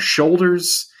it's in his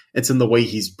shoulders. It's in the way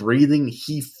he's breathing.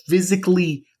 He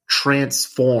physically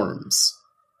transforms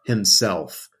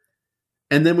himself.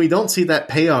 And then we don't see that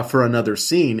payoff for another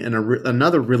scene, and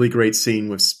another really great scene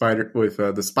with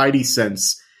the Spidey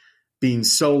sense being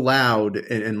so loud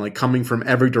and like coming from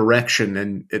every direction.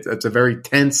 And it's a very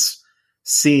tense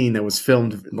scene that was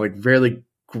filmed like really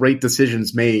great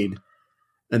decisions made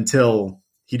until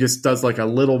he just does like a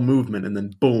little movement and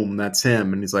then boom, that's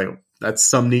him. And he's like, that's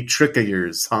some neat trick of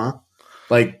yours, huh?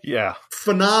 Like, yeah,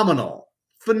 phenomenal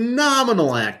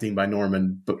acting by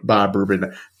Bob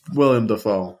Rubin, Willem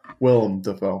Dafoe. One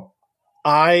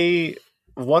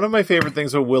of my favorite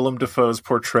things with Willem Dafoe's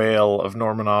portrayal of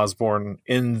Norman Osborn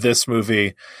in this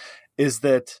movie is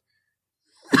that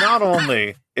not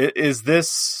only is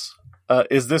this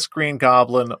Green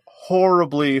Goblin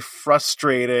horribly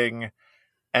frustrating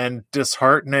and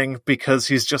disheartening because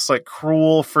he's just like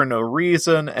cruel for no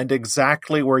reason and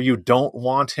exactly where you don't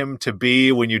want him to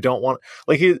be when you don't want,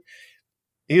 like, he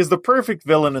is the perfect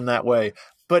villain in that way,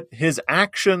 but his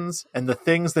actions and the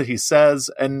things that he says,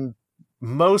 and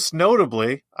most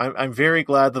notably, I'm very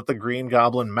glad that the Green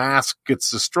Goblin mask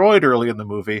gets destroyed early in the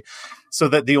movie, so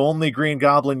that the only Green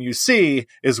Goblin you see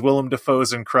is Willem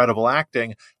Dafoe's incredible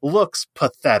acting, looks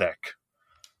pathetic.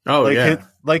 Oh,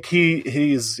 like,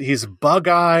 he's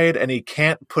bug-eyed, and he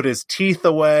can't put his teeth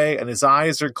away, and his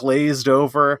eyes are glazed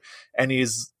over, and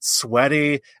he's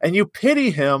sweaty, and you pity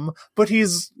him, but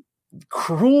he's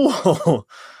cruel.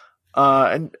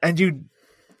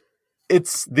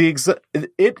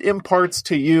 It imparts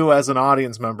to you as an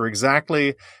audience member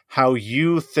exactly how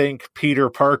you think Peter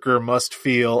Parker must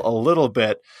feel a little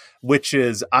bit, which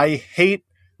is, I hate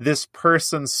this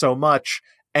person so much,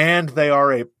 and they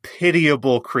are a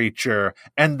pitiable creature,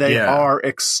 and they are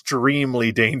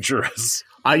extremely dangerous.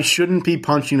 I shouldn't be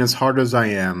punching as hard as I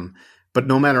am, but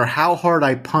no matter how hard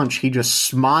I punch, he just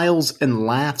smiles and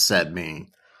laughs at me.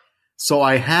 So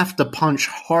I have to punch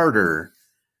harder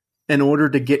in order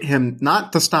to get him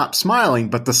not to stop smiling,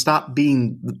 but to stop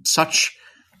being such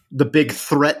the big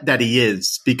threat that he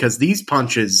is, because these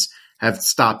punches have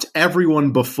stopped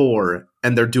everyone before,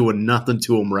 and they're doing nothing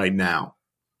to him right now.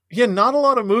 Yeah, not a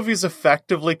lot of movies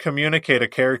effectively communicate a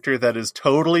character that is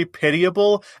totally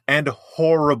pitiable and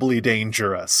horribly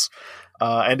dangerous.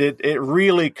 And it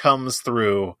really comes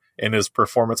through in his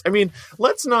performance. I mean,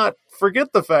 let's not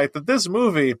forget the fact that this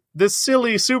movie, this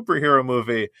silly superhero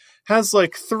movie, has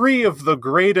like 3 of the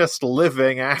greatest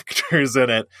living actors in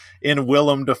it, in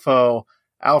Willem Dafoe,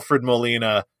 Alfred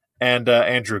Molina, and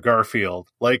Andrew Garfield.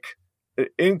 Like,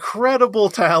 incredible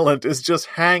talent is just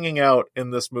hanging out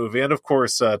in this movie. And of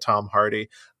course, Tom Hardy.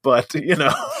 But, you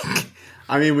know...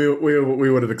 I mean, we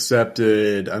would have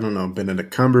accepted, I don't know,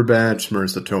 Benedict Cumberbatch,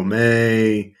 Marissa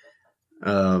Tomei.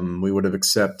 We would have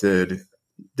accepted.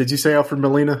 Did you say Alfred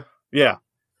Molina? Yeah.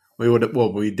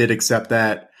 We did accept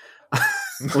that.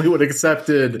 We would have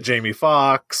accepted Jamie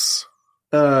Foxx.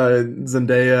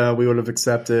 Zendaya. We would have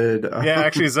accepted. Yeah,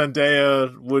 actually,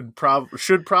 Zendaya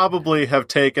should probably have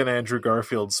taken Andrew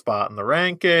Garfield's spot in the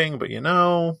ranking, but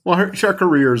well, her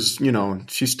career's,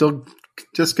 she's still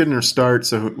just getting her start,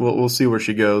 so we'll see where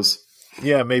she goes.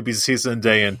 Yeah, maybe see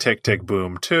Zendaya in Tick Tick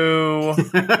Boom too.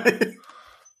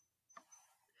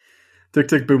 Tick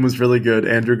Tick Boom was really good.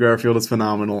 Andrew Garfield is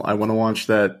phenomenal. I want to watch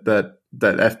that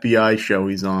FBI show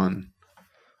he's on.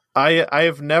 I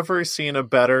have never seen a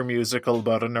better musical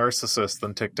about a narcissist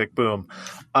than Tick Tick Boom.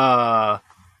 Allegedly.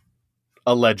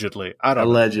 I don't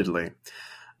know. Allegedly.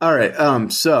 All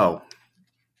right. So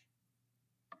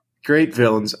great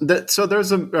villains. So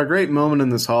there's a great moment in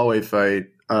this hallway fight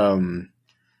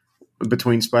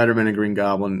between Spider-Man and Green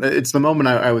Goblin. It's the moment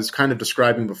I was kind of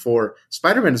describing before.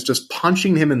 Spider-Man is just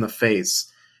punching him in the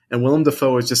face, and Willem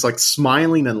Dafoe is just like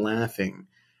smiling and laughing.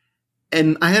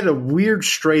 And I had a weird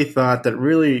stray thought that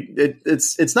really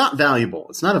it's not valuable.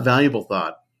 It's not a valuable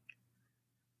thought.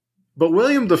 But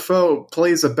William Dafoe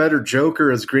plays a better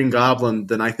Joker as Green Goblin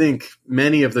than I think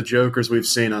many of the Jokers we've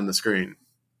seen on the screen.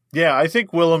 Yeah, I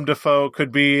think Willem Dafoe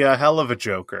could be a hell of a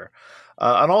Joker.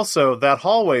 And also, that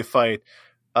hallway fight,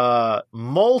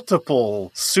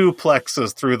 multiple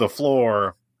suplexes through the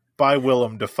floor by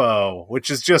Willem Dafoe, which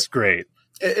is just great.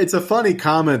 It's a funny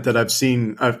comment that I've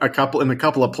seen in a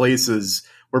couple of places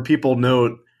where people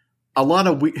note a lot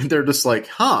of they're just like,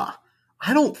 I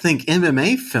don't think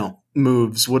MMA film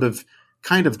moves would have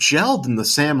kind of gelled in the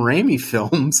Sam Raimi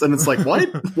films. And it's like,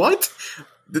 what?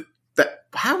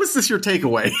 How is this your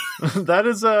takeaway? That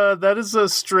is a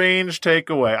strange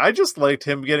takeaway. I just liked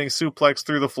him getting suplexed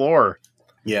through the floor.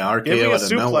 Yeah, RKO give me a out of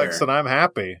suplex nowhere. and I'm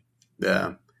happy.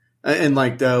 Yeah. And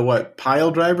like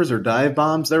pile drivers or dive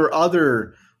bombs? There were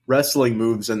other wrestling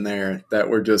moves in there that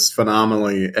were just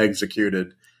phenomenally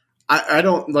executed. I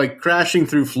don't like crashing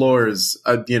through floors.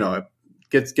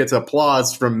 Gets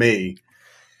applause from me.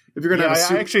 If you're gonna, I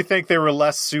actually think there were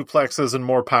less suplexes and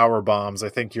more power bombs. I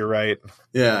think you're right.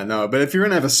 Yeah, no, but if you're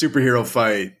gonna have a superhero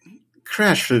fight,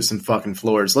 crash through some fucking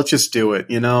floors. Let's just do it.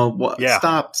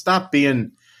 Yeah. Stop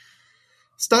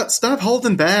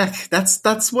holding back.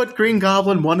 That's what Green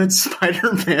Goblin wanted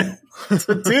Spider-Man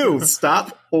to do.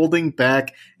 Stop holding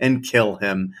back and kill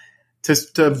him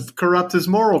to corrupt his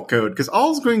moral code. Because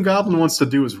all Green Goblin wants to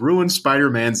do is ruin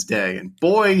Spider-Man's day. And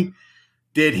boy,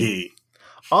 did he.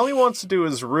 All he wants to do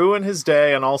is ruin his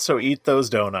day and also eat those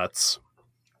donuts.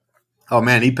 Oh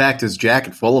man, he packed his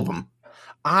jacket full of them.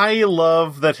 I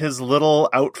love that his little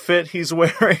outfit he's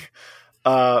wearing,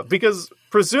 because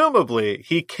presumably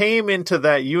he came into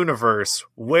that universe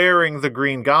wearing the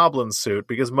Green Goblin suit,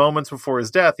 because moments before his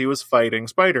death he was fighting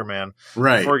Spider-Man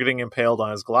before getting impaled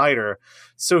on his glider.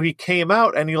 So he came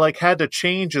out and he had to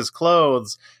change his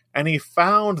clothes, and he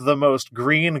found the most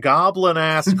Green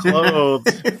Goblin-ass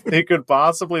clothes he could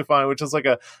possibly find, which is like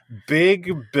a big,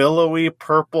 billowy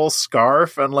purple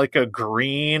scarf and like a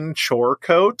green chore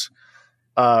coat.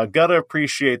 Gotta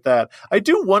appreciate that. I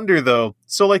do wonder, though,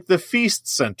 so like the Feast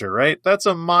Center, right? That's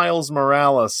a Miles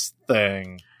Morales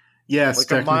thing. Yes,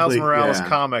 like a Miles Morales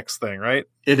comics thing, right?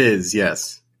 It is,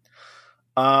 yes.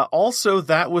 Also,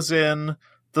 that was in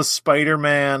the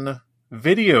Spider-Man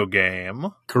video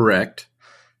game. Correct.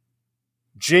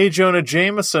 J. Jonah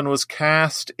Jameson was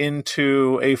cast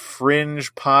into a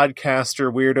Fringe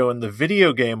podcaster weirdo in the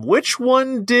video game. Which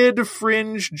one did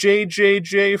Fringe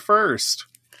JJJ first?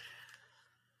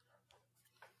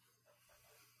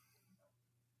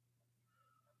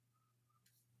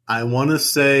 I want to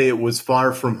say it was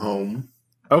Far From Home.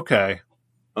 Okay.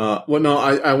 I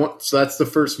want. So that's the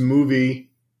first movie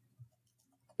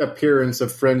appearance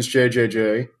of Fringe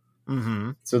JJJ.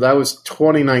 Mm-hmm. So that was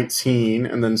 2019,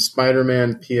 and then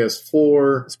Spider-Man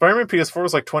PS4. Spider-Man PS4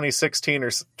 was like 2016 or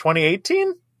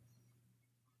 2018?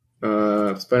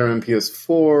 Spider-Man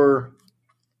PS4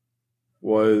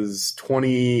 was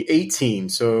 2018.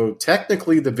 So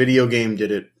technically the video game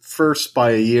did it first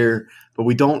by a year, but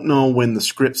we don't know when the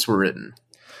scripts were written.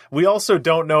 We also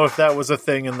don't know if that was a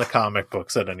thing in the comic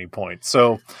books at any point.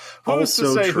 So who's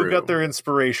to say who got their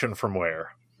inspiration from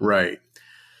where? Right.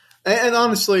 And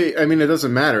honestly, I mean, it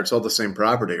doesn't matter. It's all the same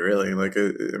property, really. Like,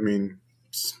 I mean,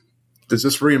 they're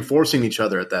just reinforcing each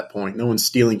other at that point. No one's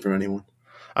stealing from anyone.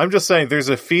 I'm just saying, there's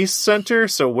a Feast Center,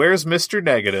 so where's Mr.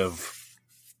 Negative?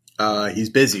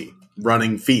 He's busy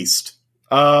running Feast.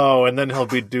 Oh, and then he'll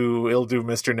do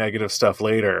Mr. Negative stuff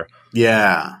later.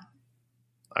 Yeah.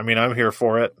 I mean, I'm here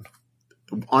for it.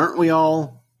 Aren't we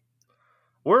all?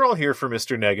 We're all here for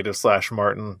Mr. Negative /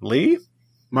 Martin Lee.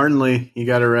 Martin Lee, you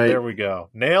got it right. There we go.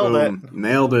 Nailed it.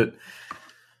 Nailed it.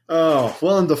 Oh,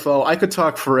 Willem Dafoe. I could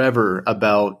talk forever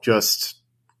about just,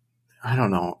 I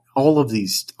don't know, all of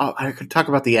these. I could talk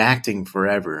about the acting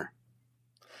forever.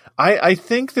 I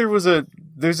think there's a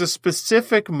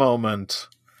specific moment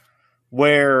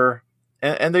where,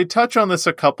 and they touch on this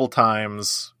a couple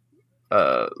times.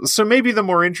 So maybe the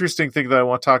more interesting thing that I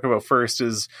want to talk about first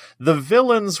is the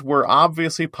villains were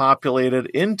obviously populated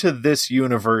into this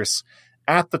universe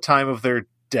at the time of their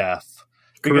death.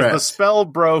 Because Correct. the spell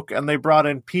broke and they brought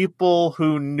in people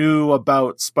who knew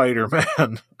about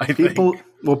Spider-Man, I think.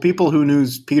 People who knew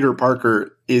Peter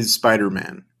Parker is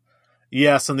Spider-Man.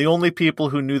 Yes, and the only people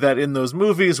who knew that in those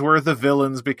movies were the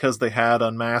villains because they had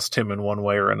unmasked him in one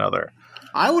way or another.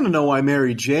 I want to know why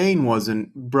Mary Jane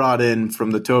wasn't brought in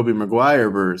from the Tobey Maguire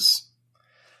verse.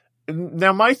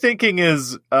 Now, my thinking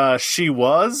is she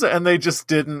was, and they just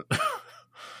didn't...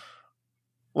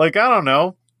 Like, I don't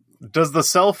know. Does the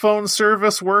cell phone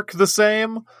service work the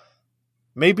same?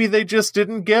 Maybe they just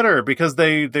didn't get her because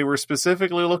they were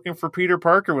specifically looking for Peter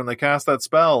Parker when they cast that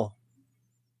spell.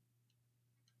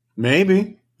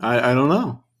 Maybe. I don't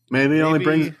know. Maybe it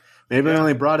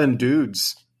only brought in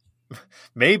dudes.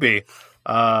 Maybe.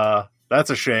 That's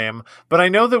a shame. But I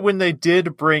know that when they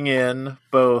did bring in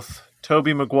both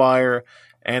Tobey Maguire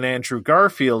and Andrew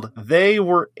Garfield, they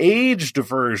were aged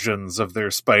versions of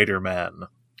their Spider-Man.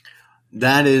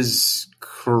 That is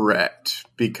correct,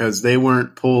 because they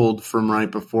weren't pulled from right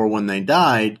before when they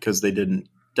died, because they didn't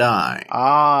die.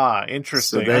 Ah,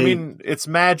 interesting. So I mean, it's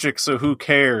magic, so who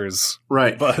cares?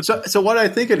 Right. But So what I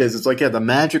think it is, it's like, yeah, the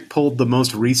magic pulled the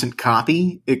most recent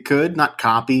copy it could. Not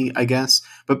copy, I guess,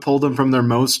 but pulled them from their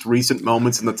most recent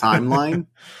moments in the timeline.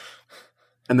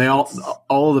 And they all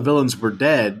of the villains were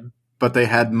dead, but they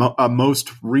had a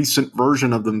most recent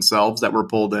version of themselves that were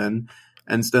pulled in.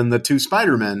 And then the two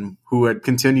Spider-Men who had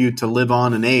continued to live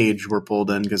on and age were pulled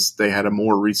in because they had a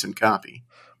more recent copy.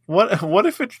 What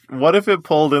if it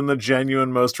pulled in the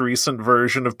genuine most recent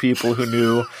version of people who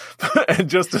knew, and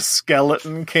just a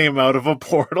skeleton came out of a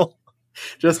portal?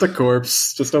 Just a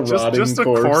corpse, just a rotting just a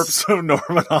corpse of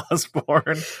Norman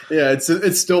Osborn. Yeah,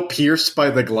 it's still pierced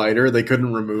by the glider. They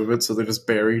couldn't remove it, so they just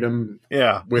buried him.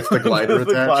 Yeah, with the glider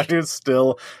the attached. glider's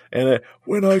still in it.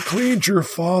 When I cleaned your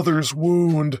father's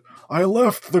wound, I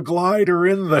left the glider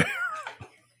in there.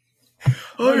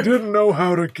 I didn't know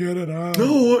how to get it out.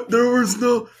 No, there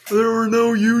were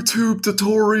no YouTube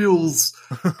tutorials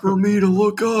for me to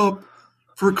look up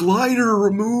for glider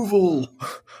removal.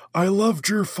 I loved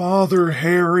your father,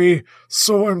 Harry,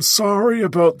 so I'm sorry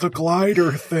about the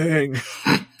glider thing.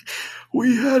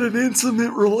 We had an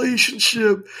intimate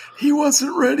relationship. He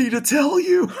wasn't ready to tell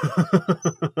you.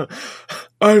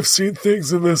 I've seen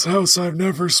things in this house I've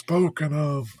never spoken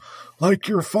of. Like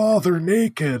your father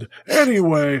naked.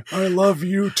 Anyway, I love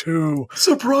you too.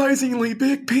 Surprisingly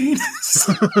big penis.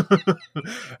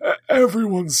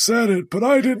 Everyone said it, but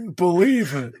I didn't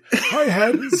believe it. I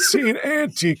hadn't seen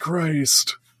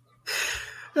Antichrist.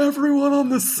 Everyone on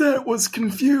the set was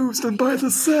confused, and by the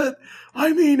set,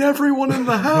 I mean everyone in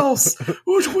the house,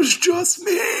 which was just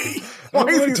me. Why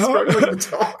is he struggling to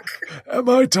talk? Am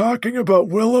I talking about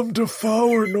Willem Dafoe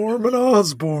or Norman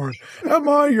Osborn? Am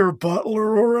I your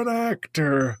butler or an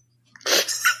actor?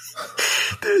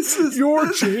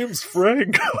 You're James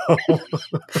Franco.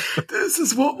 This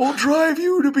is what will drive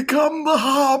you to become the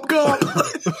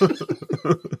Hobgoblin.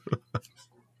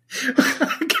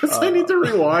 I guess I need to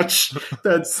rewatch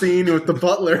that scene with the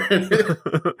butler in it.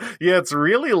 Yeah, it's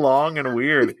really long and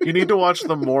weird. You need to watch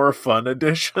the more fun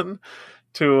edition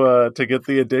to get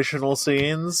the additional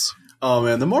scenes. Oh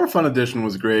man, the more fun edition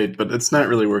was great, but it's not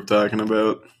really worth talking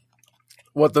about.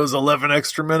 What, those 11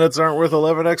 extra minutes aren't worth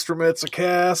 11 extra minutes a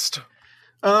cast?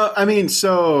 I mean,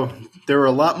 so there were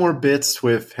a lot more bits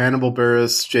with Hannibal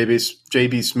Buress,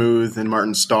 JB Smoove, and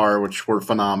Martin Starr, which were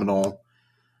phenomenal.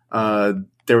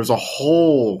 There was a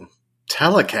whole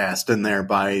telecast in there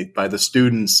by the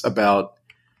students about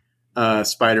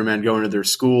Spider-Man going to their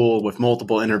school, with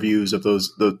multiple interviews of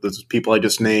those people I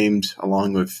just named,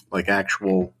 along with like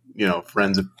actual,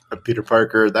 friends of Peter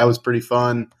Parker. That was pretty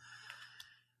fun.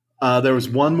 There was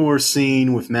one more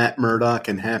scene with Matt Murdock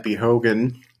and Happy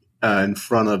Hogan in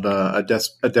front of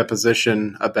a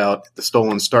deposition about the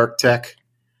stolen Stark tech.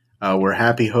 Where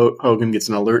Happy Hogan gets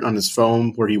an alert on his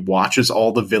phone where he watches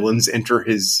all the villains enter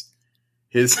his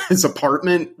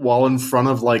apartment while in front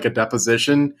of like a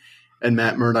deposition, and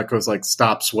Matt Murdock goes like,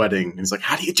 "Stop sweating." And he's like,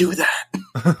 "How do you do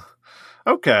that?"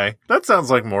 Okay, that sounds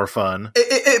like more fun.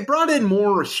 It brought in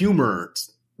more humor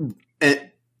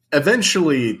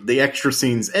eventually the extra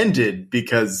scenes ended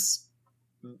because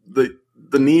the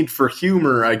need for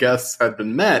humor, I guess, had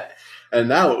been met, and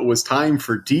now it was time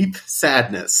for deep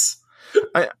sadness.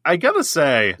 I gotta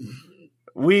say,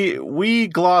 we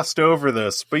glossed over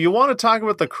this, but you want to talk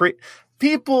about the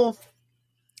people.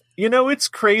 You know, it's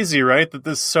crazy, right? That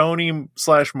this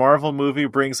Sony/Marvel movie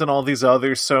brings in all these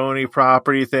other Sony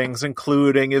property things,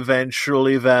 including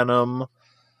eventually Venom.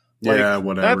 Yeah,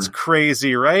 whatever. That's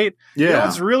crazy, right? Yeah. You know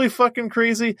what's really fucking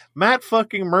crazy? Matt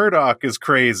fucking Murdock is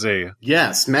crazy.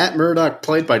 Yes, Matt Murdock,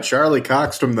 played by Charlie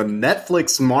Cox from the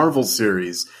Netflix Marvel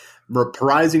series,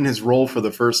 reprising his role for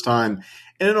the first time.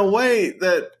 And in a way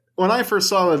that, when I first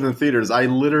saw it in the theaters, I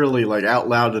literally, like, out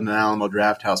loud in an Alamo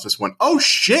Drafthouse just went, oh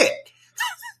shit!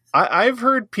 I've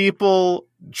heard people,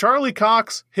 Charlie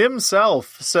Cox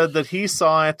himself said that he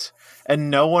saw it and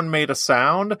no one made a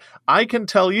sound. I can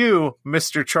tell you,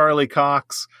 Mr. Charlie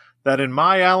Cox, that in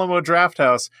my Alamo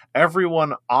Drafthouse,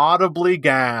 everyone audibly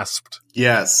gasped.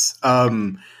 Yes.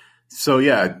 So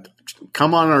yeah,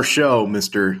 come on our show,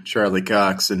 Mr. Charlie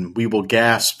Cox, and we will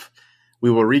gasp.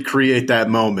 We will recreate that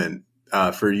moment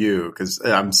for you, because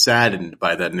I'm saddened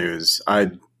by that news.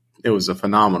 It was a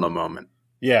phenomenal moment.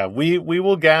 Yeah, we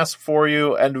will gasp for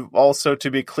you, and also, to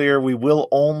be clear, we will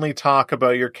only talk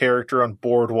about your character on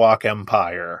Boardwalk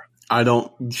Empire. I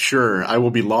will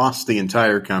be lost the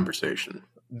entire conversation.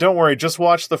 Don't worry, just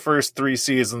watch the first 3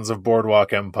 seasons of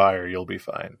Boardwalk Empire, you'll be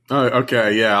fine. Oh,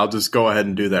 okay, yeah, I'll just go ahead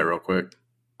and do that real quick.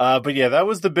 But yeah, that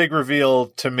was the big reveal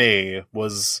to me,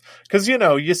 was, because, you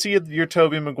know, you see your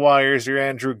Tobey Maguires, your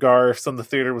Andrew Garths, and the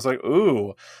theater was like,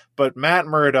 ooh, but Matt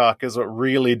Murdock is what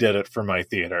really did it for my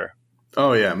theater.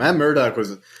 Oh, yeah. Matt Murdock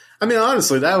was... I mean,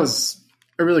 honestly, that was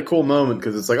a really cool moment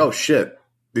because it's like, oh, shit.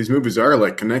 These movies are,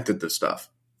 like, connected to stuff.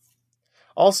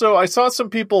 Also, I saw some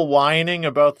people whining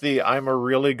about the I'm a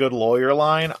really good lawyer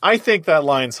line. I think that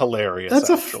line's hilarious,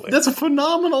 actually. That's a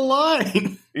phenomenal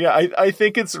line. Yeah, I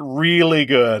think it's really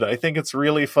good. I think it's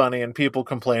really funny, and people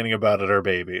complaining about it are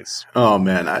babies. Oh,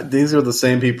 man. These are the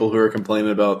same people who are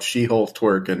complaining about She-Hulk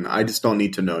twerk, and I just don't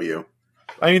need to know you.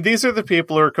 I mean, these are the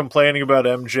people who are complaining about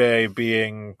MJ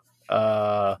being,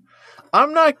 I'm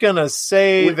not gonna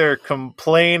say they're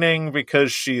complaining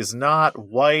because she's not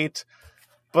white,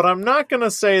 but I'm not gonna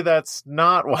say that's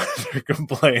not why they're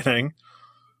complaining.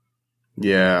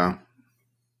 Yeah.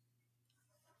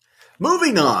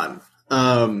 Moving on.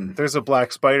 There's a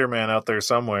black Spider-Man out there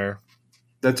somewhere.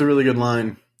 That's a really good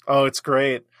line. Oh, it's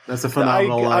great. That's a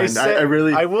phenomenal line.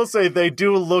 I will say they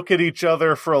do look at each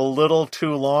other for a little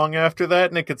too long after that,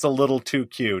 and it gets a little too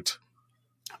cute.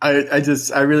 I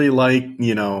really like,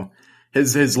 you know,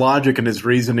 his logic and his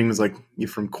reasoning is like, you're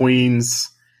from Queens,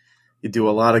 you do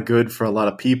a lot of good for a lot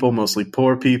of people, mostly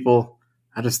poor people.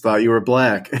 I just thought you were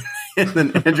black. And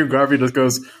then Andrew Garfield just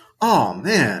goes, oh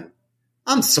man,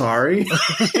 I'm sorry.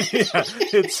 Yeah,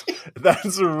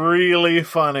 that's really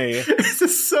funny. It's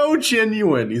just so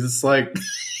genuine. He's just like,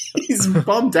 he's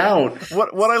bummed out.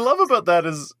 What I love about that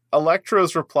is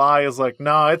Electro's reply is like,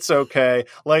 "No, it's okay.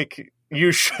 Like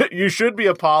you should be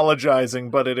apologizing,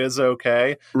 but it is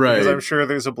okay." Right. Because I'm sure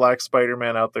there's a black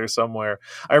Spider-Man out there somewhere.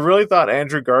 I really thought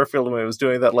Andrew Garfield, when he was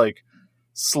doing that like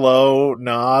slow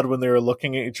nod when they were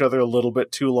looking at each other a little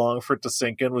bit too long for it to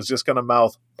sink in, was just going to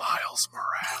mouth Miles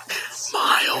Morales.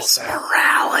 Miles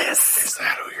Morales. Is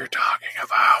that who you're talking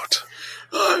about?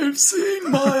 I've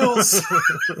seen Miles.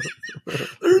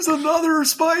 There's another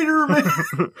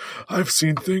Spider-Man. I've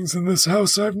seen things in this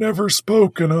house I've never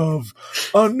spoken of.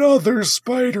 Another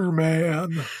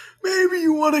Spider-Man. Maybe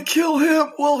you want to kill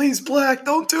him while he's black.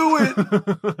 Don't do it.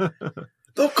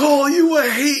 They'll call you a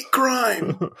hate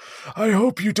crime. I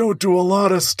hope you don't do a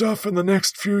lot of stuff in the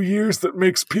next few years that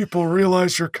makes people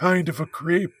realize you're kind of a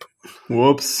creep.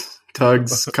 Whoops.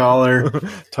 Tug's collar.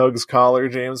 Tug's collar,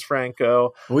 James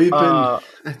Franco. I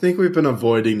think we've been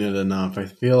avoiding it enough. I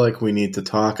feel like we need to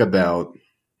talk about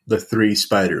the 3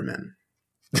 Spider-Men.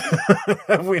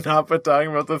 Have we not been talking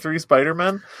about the 3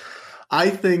 Spider-Men? I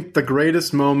think the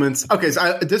greatest moments. Okay,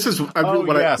 so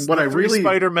what I really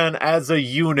Spider-Men as a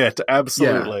unit,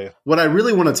 absolutely. Yeah, what I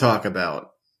really want to talk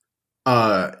about,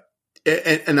 when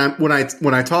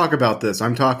I talk about this,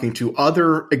 I'm talking to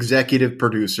other executive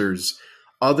producers,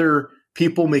 other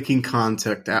people making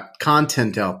content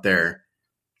out there.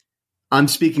 I'm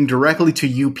speaking directly to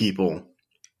you people.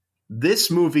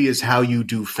 This movie is how you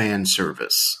do fan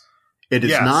service. It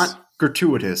is not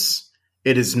gratuitous.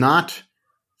 It is not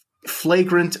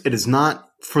flagrant. It is not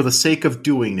for the sake of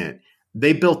doing it.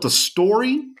 They built a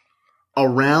story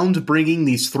around bringing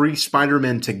these 3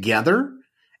 Spider-Men together,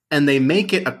 and they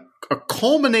make it a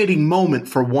culminating moment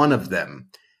for one of them.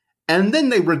 And then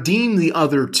they redeem the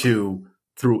other 2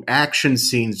 through action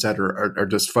scenes that are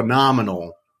just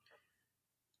phenomenal.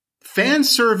 Fan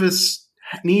service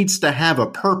needs to have a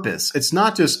purpose. It's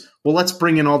not just, well, let's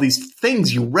bring in all these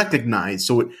things you recognize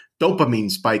so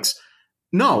dopamine spikes.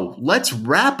 No, let's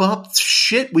wrap up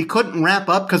shit we couldn't wrap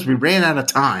up because we ran out of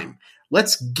time.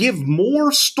 Let's give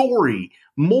more story,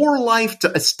 more life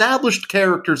to established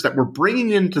characters that we're bringing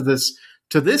into this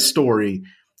story.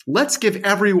 Let's give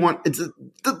everyone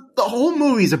the whole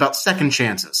movie's about second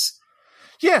chances.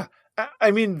 Yeah.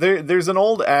 I mean, there's an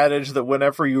old adage that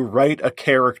whenever you write a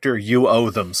character, you owe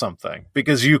them something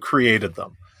because you created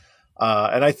them.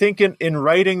 And I think in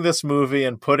writing this movie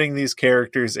and putting these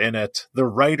characters in it, the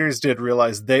writers did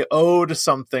realize they owed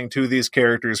something to these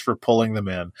characters for pulling them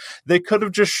in. They could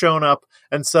have just shown up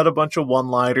and said a bunch of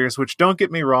one-liners, which, don't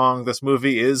get me wrong, this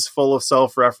movie is full of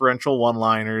self-referential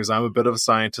one-liners. I'm a bit of a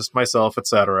scientist myself,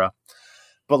 etc.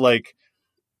 But like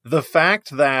the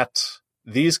fact that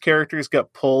these characters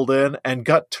got pulled in and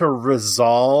got to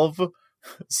resolve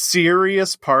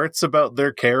serious parts about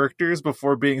their characters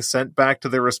before being sent back to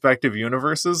their respective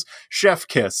universes. Chef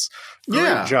kiss.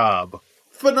 Great job.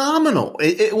 Phenomenal.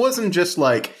 It wasn't just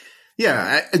like,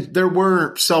 there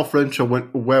were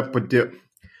self-referential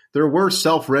there were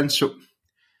self-referential.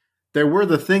 There were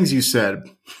the things you said.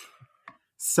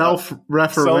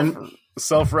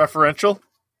 Self-referential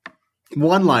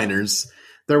one-liners.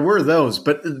 There were those,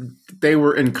 but they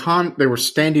were they were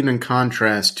standing in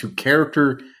contrast to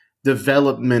character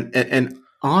development and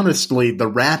honestly the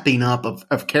wrapping up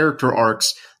of character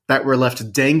arcs that were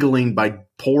left dangling by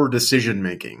poor decision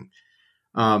making.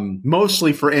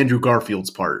 Mostly for Andrew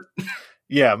Garfield's part.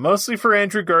 Yeah, mostly for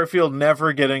Andrew Garfield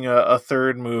never getting a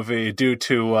third movie due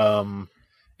to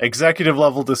executive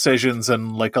level decisions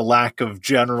and like a lack of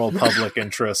general public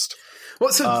interest.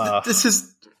 Well, so this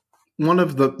is one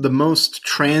of the most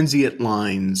transient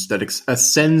lines that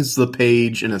ascends the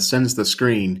page and ascends the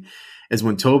screen is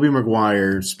when Tobey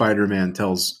Maguire Spider-Man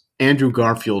tells Andrew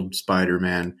Garfield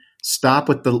Spider-Man, stop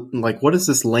with what is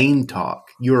this lame talk?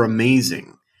 You're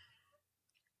amazing.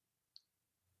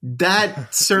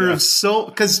 That serves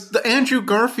because the Andrew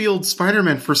Garfield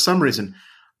Spider-Man, for some reason,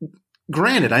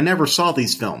 granted, I never saw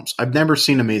these films. I've never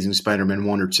seen Amazing Spider-Man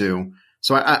 1 or 2,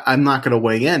 so I'm not going to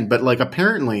weigh in, but like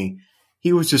apparently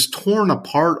he was just torn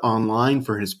apart online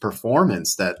for his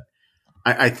performance that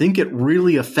I think it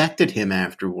really affected him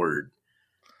afterward.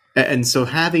 And so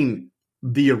having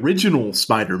the original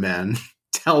Spider-Man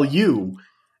tell you,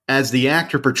 as the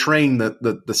actor portraying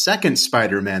the second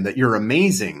Spider-Man, that you're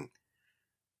amazing,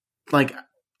 like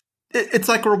it's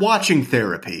like we're watching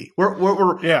therapy.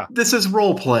 This is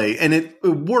role play, and it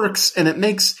works, and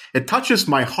it touches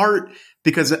my heart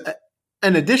because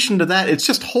in addition to that, it's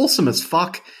just wholesome as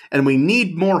fuck, and we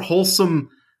need more wholesome,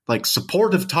 like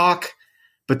supportive talk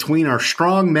between our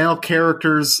strong male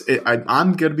characters.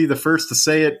 I'm going to be the first to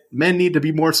say it. Men need to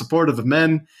be more supportive of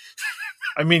men.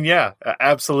 I mean, yeah,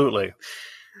 absolutely.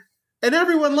 And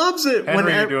everyone loves it.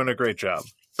 Henry, you're doing a great job.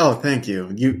 Oh, thank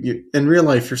you. You in real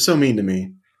life, you're so mean to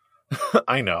me.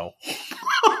 I know.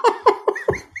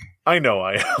 I know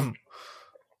I am.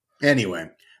 Anyway,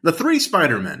 the three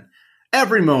Spider-Men.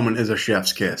 Every moment is a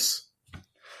chef's kiss.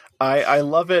 I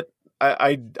love it.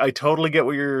 I totally get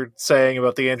what you're saying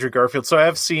about the Andrew Garfield. So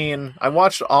I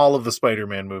watched all of the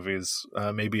Spider-Man movies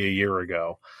maybe a year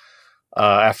ago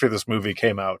after this movie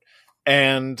came out.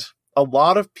 And a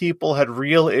lot of people had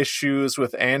real issues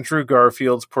with Andrew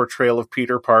Garfield's portrayal of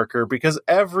Peter Parker because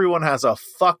everyone has a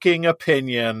fucking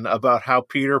opinion about how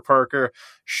Peter Parker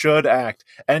should act.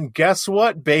 And guess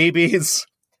what, babies?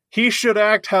 He should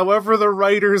act however the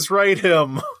writers write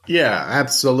him. Yeah,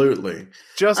 absolutely.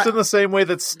 Just in the same way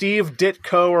that Steve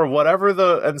Ditko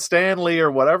or and Stan Lee or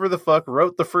whatever the fuck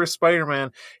wrote the first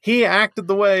Spider-Man, he acted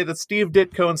the way that Steve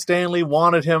Ditko and Stan Lee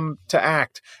wanted him to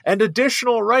act. And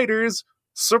additional writers,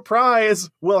 surprise,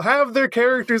 will have their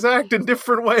characters act in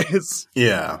different ways.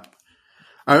 Yeah.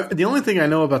 The only thing I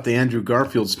know about the Andrew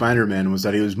Garfield Spider-Man was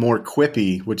that he was more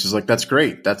quippy, which is like, that's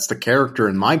great. That's the character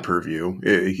in my purview.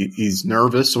 He's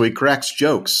nervous, so he cracks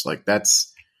jokes. Like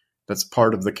that's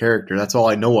part of the character. That's all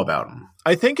I know about him.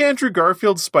 I think Andrew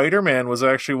Garfield's Spider-Man was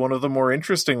actually one of the more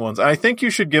interesting ones. I think you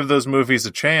should give those movies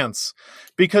a chance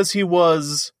because he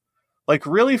was like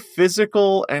really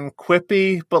physical and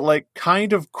quippy, but like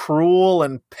kind of cruel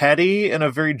and petty in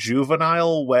a very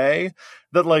juvenile way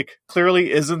that like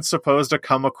clearly isn't supposed to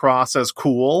come across as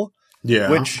cool. Yeah.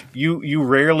 Which you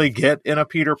rarely get in a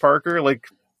Peter Parker. Like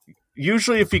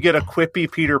usually if you get a quippy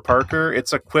Peter Parker,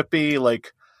 it's a quippy,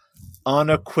 like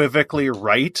unequivocally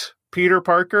right Peter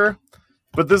Parker.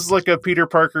 But this is like a Peter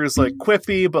Parker is like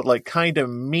quippy, but like kind of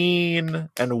mean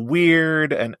and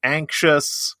weird and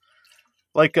anxious.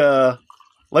 like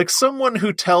someone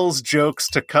who tells jokes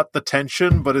to cut the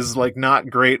tension, but is like not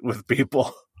great with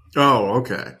people. Oh,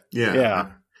 okay. Yeah.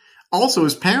 Yeah. Also,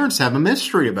 his parents have a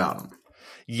mystery about him.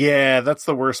 Yeah, that's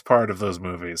the worst part of those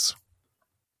movies.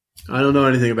 I don't know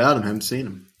anything about him. I haven't seen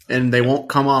him. And they won't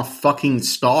come off fucking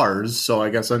stars, so I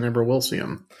guess I never will see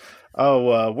him.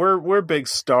 Oh, we're big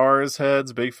Stars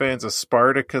heads, big fans of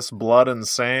Spartacus, Blood and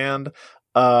Sand.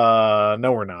 No,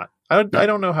 we're not. I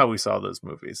don't know how we saw those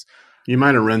movies. You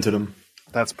might have rented them.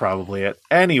 That's probably it.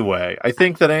 Anyway, I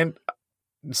think that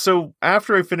so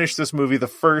after I finished this movie the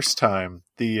first time,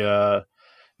 the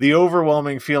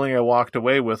overwhelming feeling I walked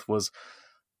away with was,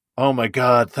 oh my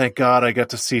God, thank God I got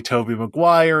to see Tobey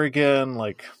Maguire again.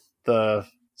 Like, the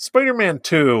Spider-Man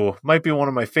 2 might be one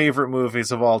of my favorite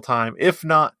movies of all time. If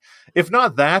not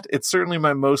that, it's certainly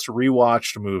my most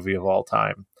rewatched movie of all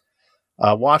time.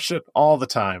 Watched it all the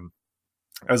time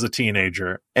as a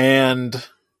teenager. And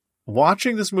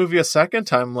watching this movie a second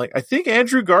time, like, I think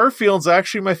Andrew Garfield's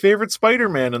actually my favorite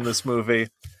Spider-Man in this movie.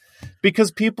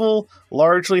 Because people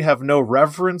largely have no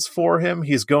reverence for him.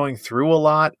 He's going through a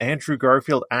lot. Andrew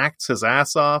Garfield acts his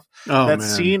ass off.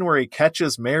 Scene where he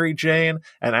catches Mary Jane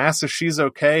and asks if she's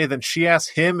okay, then she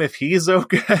asks him if he's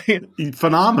okay.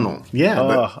 Phenomenal.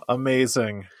 Yeah.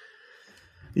 Amazing.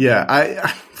 Yeah.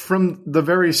 From the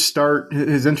very start,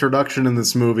 his introduction in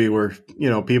this movie where,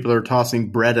 people are tossing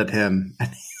bread at him.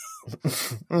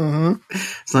 Mm-hmm.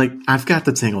 It's like, I've got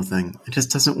the tingle thing. It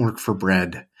just doesn't work for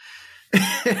bread.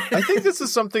 I think this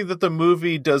is something that the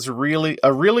movie does a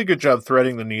really good job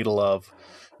threading the needle of,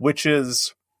 which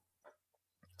is,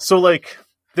 so like,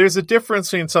 there's a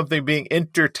difference between something being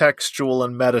intertextual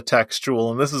and metatextual,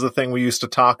 and this is a thing we used to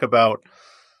talk about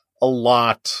a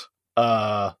lot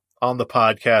on the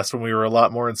podcast when we were a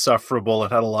lot more insufferable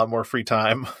and had a lot more free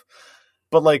time.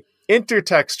 But like,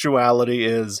 intertextuality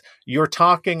is you're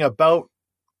talking about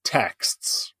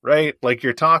texts, right? Like,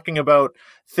 you're talking about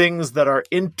things that are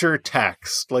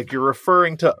intertext, like you're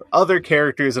referring to other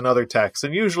characters in other texts,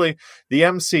 and usually the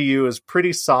MCU is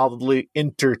pretty solidly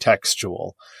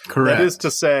intertextual. Correct. That is to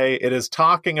say, it is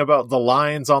talking about the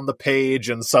lines on the page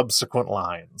and subsequent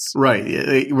lines. Right.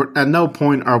 At no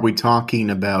point are we talking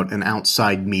about an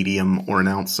outside medium or an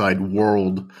outside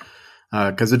world,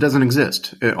 because it doesn't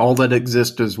exist. All that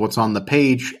exists is what's on the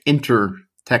page,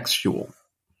 intertextual.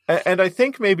 And I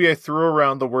think maybe I threw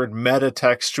around the word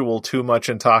metatextual too much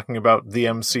in talking about the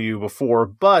MCU before,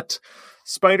 but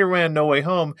Spider-Man No Way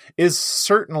Home is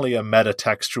certainly a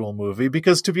metatextual movie,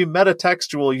 because to be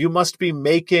metatextual, you must be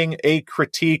making a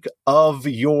critique of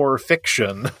your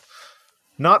fiction.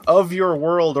 Not of your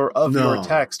world or of your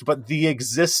text, but the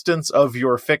existence of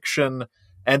your fiction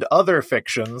and other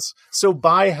fictions. So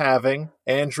by having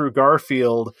Andrew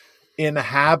Garfield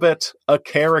inhabit a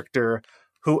character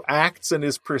who acts and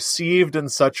is perceived in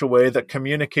such a way that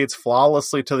communicates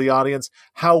flawlessly to the audience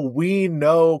how we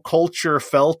know culture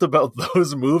felt about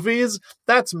those movies,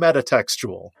 that's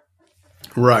metatextual.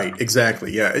 Right,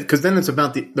 exactly, yeah. Because then it's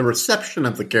about the reception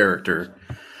of the character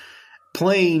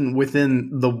playing within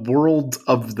the world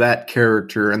of that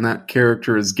character, and that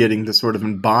character is getting to sort of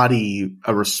embody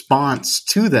a response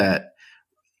to that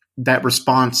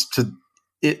response to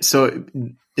it. So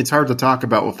it's hard to talk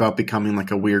about without becoming like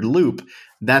a weird loop.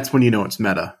 That's when you know it's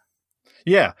meta.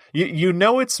 Yeah. You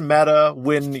know it's meta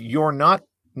when you're not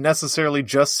necessarily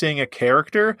just seeing a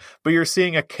character, but you're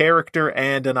seeing a character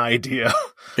and an idea.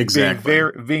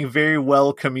 Exactly. being very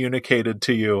well communicated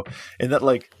to you. And that,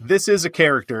 like, this is a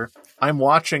character. I'm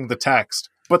watching the text,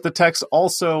 but the text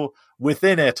also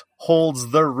within it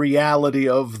holds the reality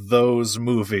of those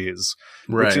movies,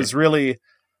 which is really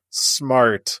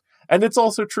smart. And it's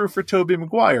also true for Tobey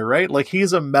Maguire, right? Like,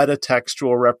 he's a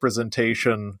metatextual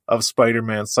representation of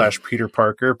Spider-Man / Peter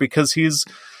Parker, because he's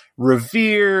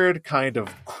revered, kind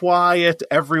of quiet.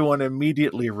 Everyone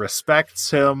immediately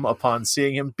respects him upon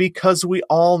seeing him, because we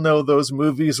all know those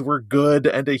movies were good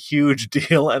and a huge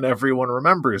deal, and everyone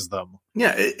remembers them.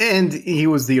 Yeah, and he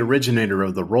was the originator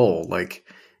of the role. Like,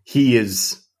 he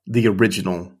is the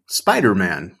original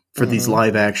Spider-Man for these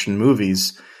live-action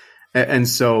movies. And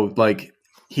so, like,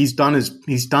 he's done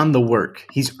the work.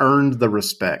 He's earned the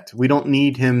respect. We don't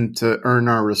need him to earn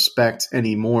our respect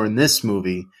anymore in this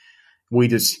movie. We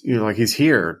just, like, he's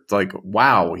here. Like,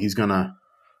 wow, he's like,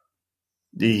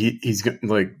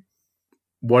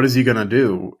 what is he gonna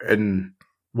do? And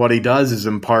what he does is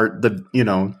impart the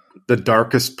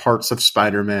darkest parts of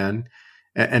Spider-Man,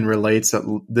 and relates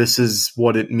that this is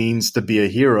what it means to be a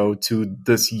hero to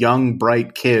this young,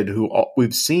 bright kid who we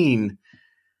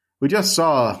just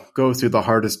saw go through the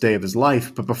hardest day of his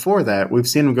life. But before that, we've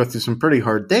seen him go through some pretty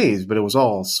hard days, but it was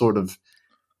all sort of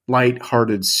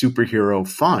lighthearted superhero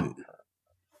fun.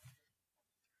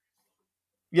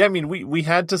 Yeah, I mean, we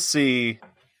had to see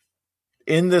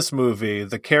in this movie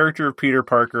the character of Peter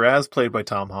Parker, as played by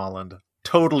Tom Holland,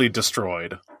 totally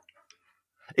destroyed.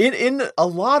 In a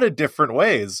lot of different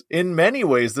ways. In many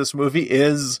ways, this movie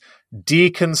is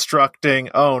deconstructing.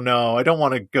 Oh no, I don't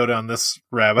want to go down this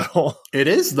rabbit hole. It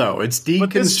is, though. It's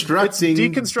deconstructing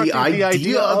the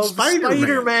idea of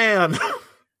Spider-Man.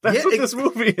 That's what this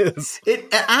movie is. It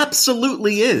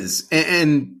absolutely is.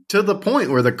 And to the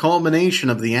point where the culmination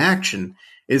of the action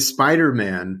is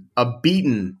Spider-Man, a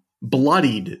beaten,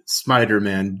 bloodied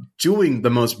Spider-Man, doing the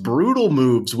most brutal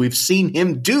moves we've seen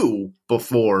him do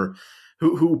before,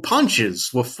 who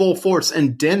punches with full force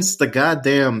and dents the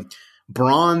goddamn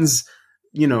bronze,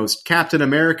 Captain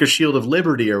America Shield of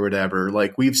Liberty or whatever.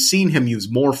 Like, we've seen him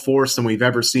use more force than we've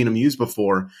ever seen him use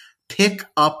before. Pick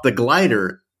up the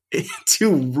glider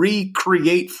to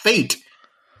recreate fate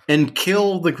and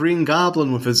kill the Green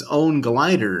Goblin with his own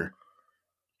glider.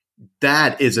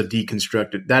 That is that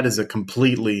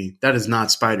is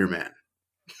not Spider-Man.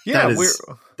 Yeah,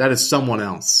 that is someone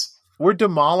else. We're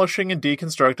demolishing and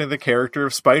deconstructing the character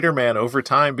of Spider-Man over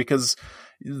time, because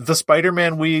the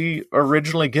Spider-Man we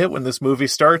originally get when this movie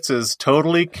starts is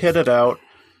totally kitted out,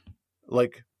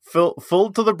 like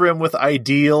full to the brim with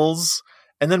ideals.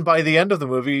 And then by the end of the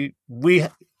movie,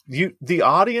 the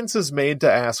audience is made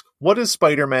to ask, what is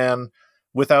Spider-Man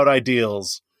without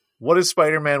ideals? What is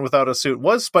Spider-Man without a suit?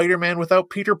 What is Spider-Man without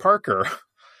Peter Parker?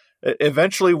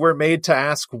 Eventually, we're made to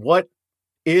ask, what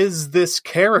is this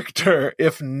character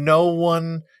if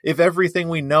everything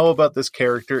we know about this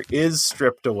character is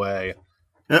stripped away?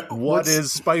 What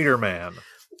is Spider-Man?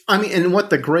 I mean, and what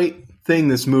the great thing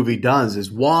this movie does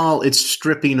is, while it's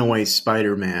stripping away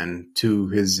Spider-Man to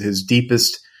his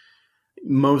deepest,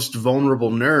 most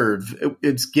vulnerable nerve,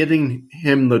 it's giving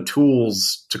him the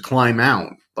tools to climb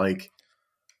out. Like,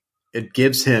 it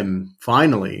gives him,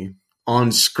 finally,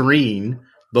 on screen,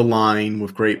 the line,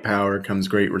 with great power comes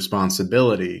great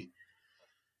responsibility.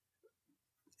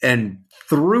 And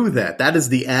through that is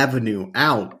the avenue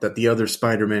out that the other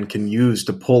Spider-Man can use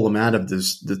to pull him out of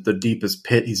the deepest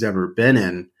pit he's ever been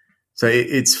in. So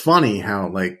it's funny how,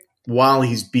 like, while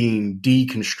he's being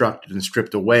deconstructed and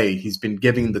stripped away, he's been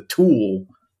given the tool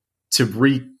to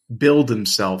rebuild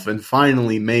himself and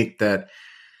finally make that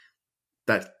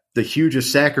the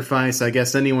hugest sacrifice I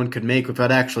guess anyone could make without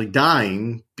actually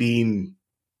dying, being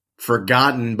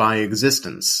forgotten by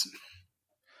existence.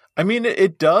 I mean,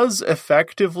 it does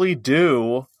effectively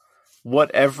do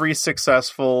what most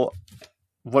successful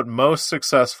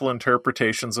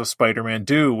interpretations of Spider-Man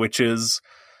do, which is,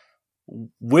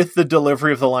 with the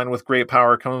delivery of the line, with great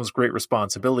power comes great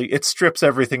responsibility, it strips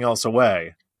everything else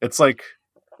away. It's like,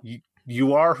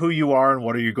 you are who you are, and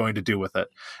what are you going to do with it?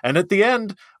 And at the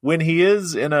end, when he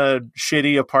is in a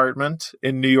shitty apartment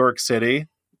in New York City,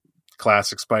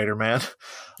 classic Spider-Man.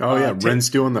 Oh yeah,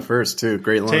 Ren's doing the first too.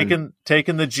 Great line.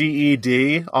 Taking the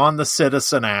GED on the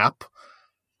Citizen app.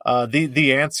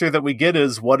 The answer that we get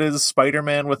is, what is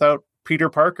Spider-Man without Peter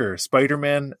Parker?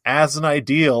 Spider-Man as an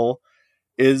ideal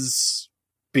is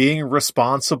being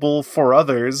responsible for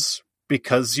others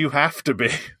because you have to be.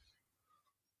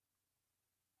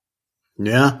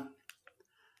 Yeah.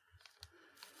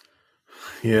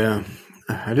 Yeah.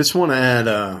 I just want to add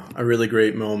a really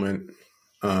great moment.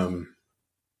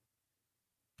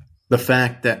 The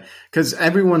fact that, because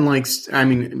everyone likes, I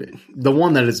mean, the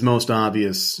one that is most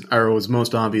obvious, or was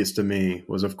most obvious to me,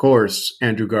 was, of course,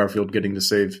 Andrew Garfield getting to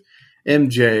save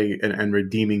MJ and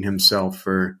redeeming himself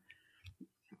for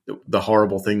the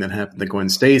horrible thing that happened to Gwen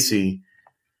Stacy.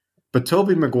 But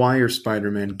Tobey Maguire's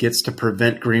Spider-Man gets to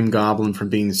prevent Green Goblin from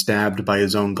being stabbed by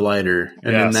his own glider.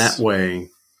 And in that way,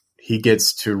 he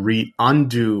gets to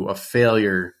undo a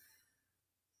failure,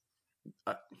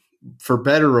 for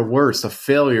better or worse, a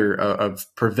failure of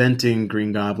preventing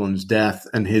Green Goblin's death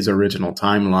in his original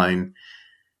timeline,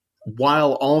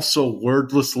 while also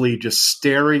wordlessly just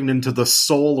staring into the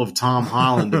soul of Tom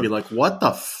Holland to be like, what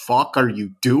the fuck are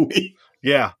you doing?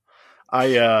 Yeah.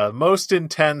 Most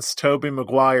intense Tobey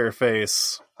Maguire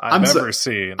face I've ever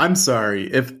seen. I'm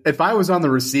sorry. If I was on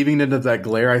the receiving end of that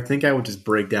glare, I think I would just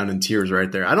break down in tears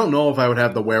right there. I don't know if I would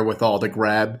have the wherewithal to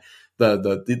grab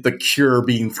the cure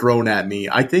being thrown at me.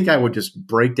 I think I would just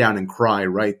break down and cry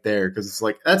right there, because it's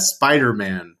like, that's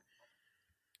Spider-Man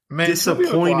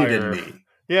disappointed in me.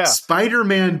 Yeah.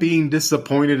 Spider-Man being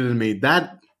disappointed in me.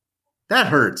 That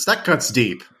hurts. That cuts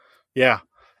deep. Yeah.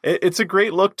 It's a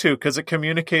great look, too, because it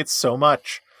communicates so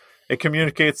much. It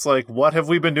communicates, like, what have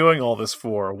we been doing all this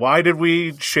for? Why did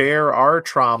we share our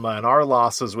trauma and our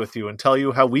losses with you and tell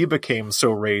you how we became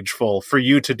so rageful for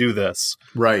you to do this?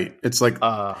 Right. It's like,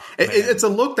 it's a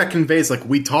look that conveys, like,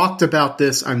 we talked about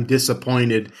this, I'm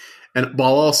disappointed. And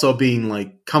while also being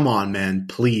like, come on, man,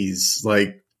 please.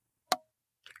 Like,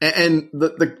 and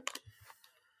the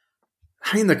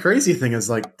crazy thing is,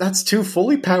 like, that's 2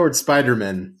 fully powered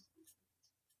Spider-Men.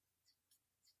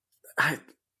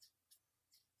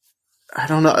 I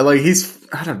don't know. Like,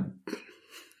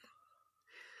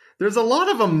 there's a lot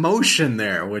of emotion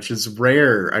there, which is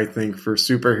rare, I think, for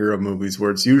superhero movies,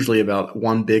 where it's usually about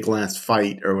one big last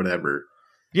fight or whatever.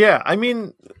 Yeah, I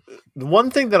mean,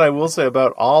 one thing that I will say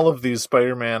about all of these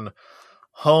Spider-Man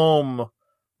home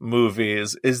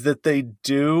movies is that they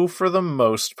do, for the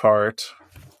most part,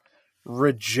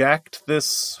 reject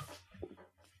this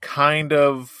kind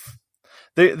of...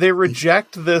 They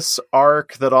reject this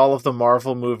arc that all of the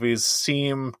Marvel movies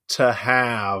seem to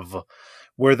have,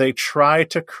 where they try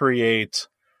to create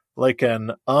like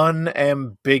an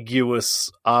unambiguous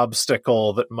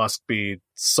obstacle that must be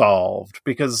solved,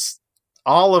 because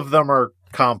all of them are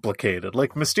complicated.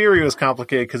 Like, Mysterio is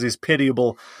complicated because he's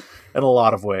pitiable in a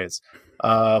lot of ways.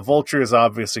 Vulture is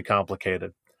obviously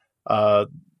complicated.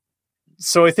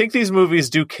 So I think these movies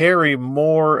do carry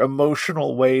more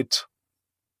emotional weight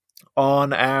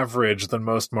on average than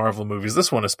most Marvel movies.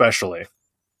 This one especially.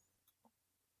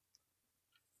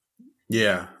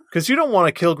 Yeah. Because you don't want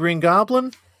to kill Green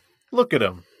Goblin. Look at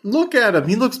him. Look at him.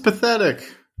 He looks pathetic.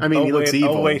 I mean, he looks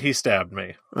evil. Oh, wait, he stabbed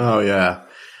me. Oh, yeah.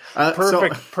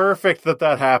 Perfect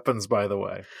that happens, by the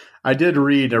way. I did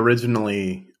read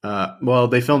originally,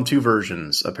 they filmed 2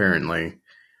 versions, apparently,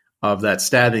 of that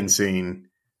stabbing scene.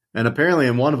 And apparently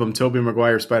in one of them, Tobey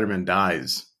Maguire's Spider-Man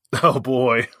dies. Oh,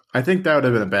 boy. I think that would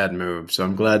have been a bad move, so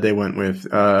I'm glad they went with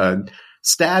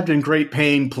stabbed in great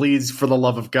pain, please, for the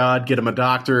love of God, get him a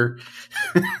doctor.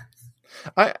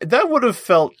 That would have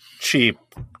felt cheap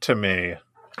to me.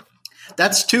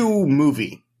 That's too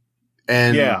movie.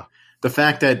 And yeah. The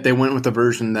fact that they went with a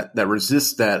version that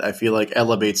resists that, I feel like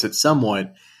elevates it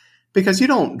somewhat. Because you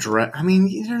don't you're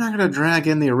not going to drag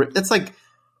in it's like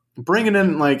bringing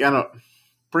in,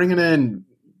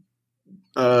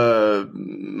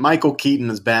 Michael Keaton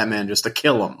as Batman just to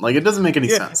kill him. Like, it doesn't make any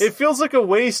sense. It feels like a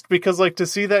waste, because, like, to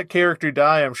see that character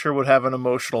die, I'm sure would have an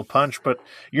emotional punch, but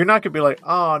you're not going to be like,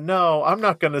 oh no, I'm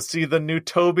not going to see the new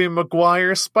Tobey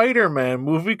Maguire Spider-Man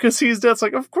movie because he's dead. It's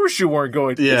like, of course you weren't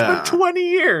going to. Yeah. It's been 20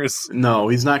 years. No,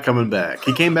 he's not coming back.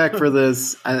 He came back for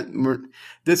this.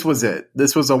 This was it.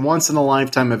 This was a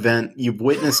once-in-a-lifetime event. You've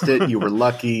witnessed it. You were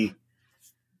lucky.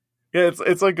 Yeah,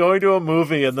 it's like going to a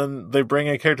movie and then they bring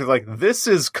a character like, this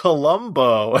is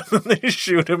Columbo, and then they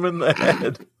shoot him in the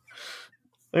head.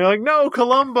 They're like, no,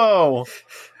 Columbo!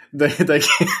 They go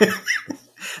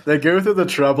through the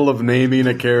trouble of naming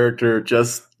a character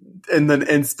just, and then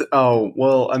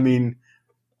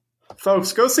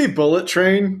folks, go see Bullet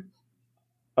Train.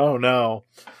 Oh, no.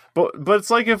 But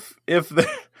it's like if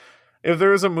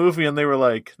there was a movie and they were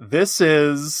like, this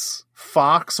is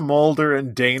Fox Mulder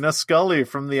and Dana Scully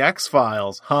from the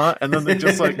X-Files, huh? And then they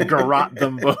just like garrote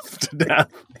them both to death.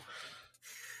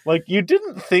 Like, you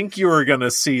didn't think you were going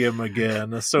to see him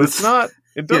again, so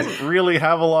it doesn't really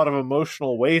have a lot of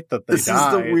emotional weight that they died. This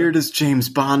is the weirdest James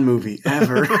Bond movie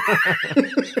ever.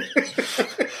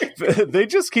 They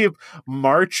just keep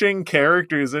marching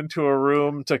characters into a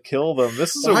room to kill them.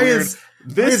 This is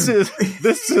this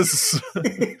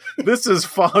is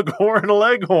Foghorn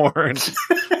Leghorn.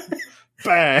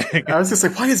 Bang. I was just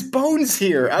like, why is Bones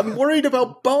here? I'm worried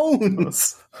about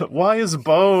Bones. Why is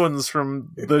Bones from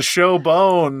the show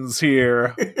Bones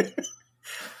here?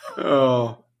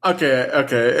 Oh, okay.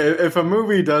 If a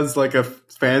movie does like a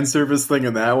fan service thing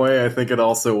in that way, I think it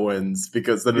also wins,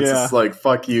 because then it's just like,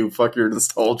 fuck you, fuck your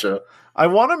nostalgia. I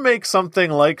want to make something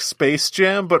like Space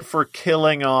Jam, but for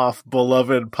killing off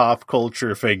beloved pop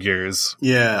culture figures.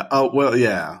 Yeah. Oh, well,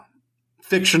 yeah.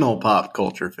 Fictional pop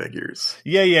culture figures.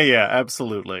 Yeah,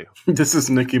 absolutely. This is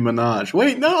Nicki Minaj.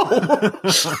 Wait, no!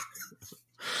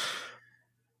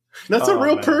 That's a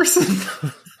real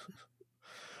person.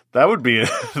 That'd be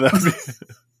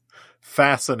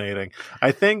fascinating.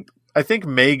 I think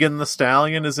Megan Thee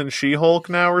Stallion is in She-Hulk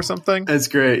now or something. That's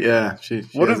great, yeah.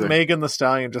 What if Megan Thee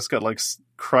Stallion just got like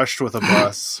crushed with a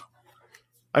bus?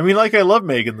 I mean, like, I love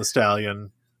Megan Thee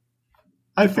Stallion.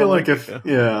 I feel like if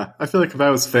I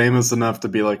was famous enough to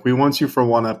be like, we want you for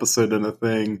one episode in a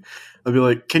thing, I'd be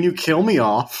like, can you kill me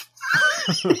off?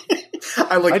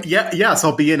 Yes,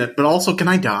 I'll be in it, but also, can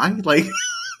I die? Like,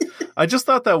 I just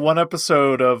thought that one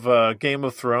episode of Game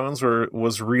of Thrones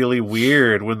was really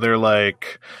weird when they're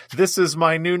like, "This is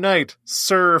my new knight,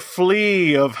 Sir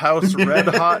Flea of House Red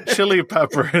Hot Chili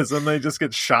Peppers," and they just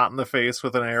get shot in the face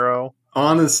with an arrow.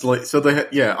 Honestly,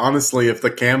 honestly, if the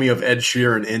cameo of Ed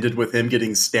Sheeran ended with him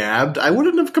getting stabbed, I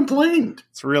wouldn't have complained.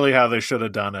 It's really how they should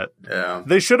have done it. Yeah.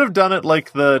 They should have done it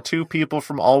like the two people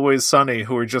from Always Sunny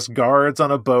who were just guards on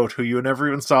a boat who you never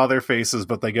even saw their faces,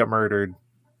 but they get murdered.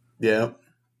 Yeah.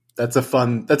 That's a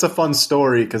fun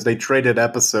story because they traded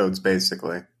episodes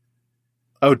basically.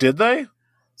 Oh, did they?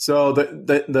 So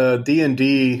the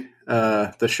D&D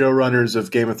the showrunners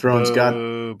of Game of Thrones got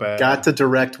to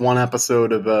direct one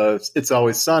episode of It's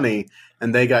Always Sunny,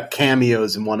 and they got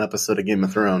cameos in one episode of Game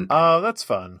of Thrones. Oh, that's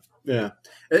fun. Yeah.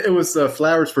 It was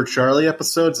Flowers for Charlie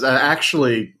episodes.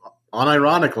 Actually,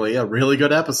 unironically, a really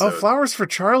good episode. Oh, Flowers for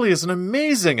Charlie is an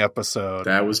amazing episode.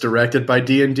 That was directed by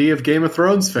D&D of Game of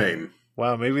Thrones fame.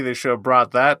 Wow, maybe they should have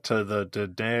brought that to the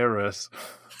Daenerys.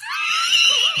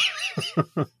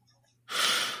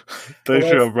 They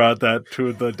should have brought that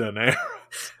to the Daenerys.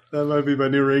 That might be my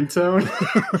new ringtone.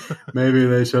 Maybe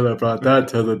they should have brought that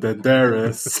to the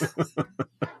Daenerys.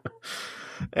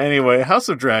 Anyway, House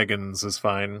of Dragons is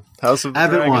fine. House of I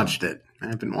haven't Dragons. watched it.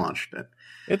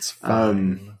 It's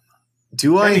fine.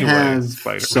 I have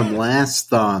Spider-Man. Some last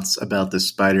thoughts about the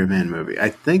Spider-Man movie? I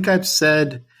think I've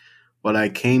said what I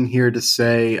came here to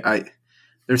say.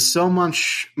 There's so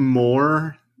much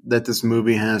more that this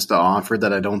movie has to offer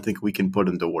that I don't think we can put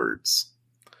into words.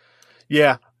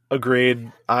 Yeah,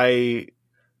 agreed. I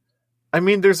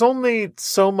mean, there's only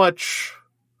so much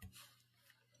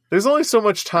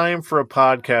time for a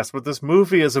podcast, but this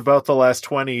movie is about the last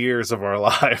 20 years of our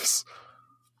lives.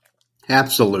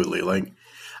 Absolutely.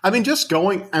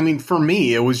 For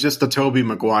me, it was just the Tobey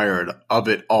Maguire of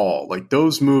it all. Like,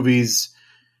 those movies,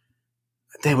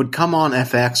 they would come on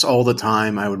FX all the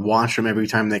time. I would watch them every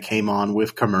time they came on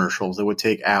with commercials. It would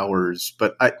take hours,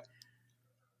 but I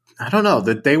don't know,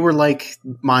 that they were like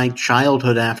my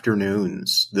childhood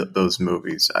afternoons, those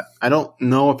movies. I don't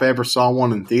know if I ever saw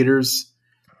one in theaters.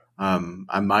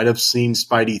 I might have seen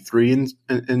Spidey 3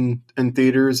 in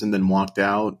theaters and then walked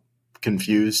out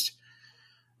confused.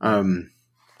 But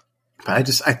I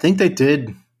think they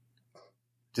did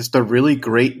just a really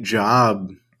great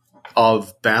job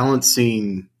of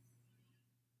balancing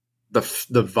the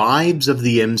vibes of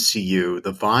the MCU,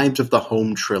 the vibes of the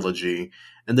home trilogy,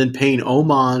 and then paying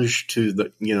homage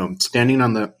to standing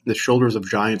on the shoulders of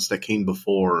giants that came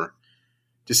before,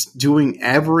 just doing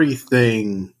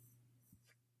everything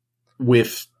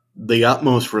with the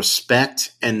utmost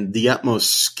respect and the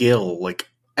utmost skill. Like,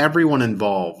 everyone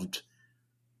involved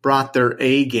brought their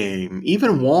A game.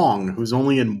 Even Wong, who's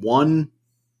only in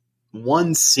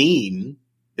one scene,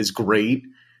 is great.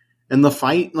 And the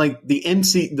fight, like the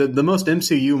most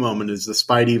MCU moment is the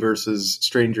Spidey versus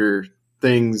Stranger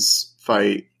Things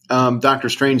fight, Doctor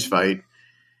Strange fight.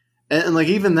 And like,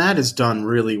 even that is done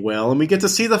really well. And we get to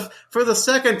see for the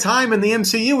second time in the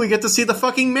MCU, we get to see the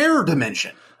fucking mirror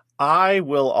dimension. I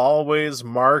will always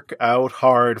mark out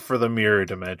hard for the mirror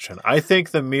dimension. I think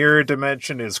the mirror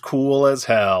dimension is cool as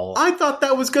hell. I thought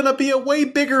that was going to be a way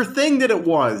bigger thing than it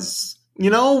was,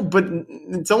 but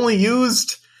it's only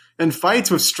used in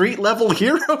fights with street level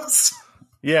heroes.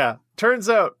 Yeah, turns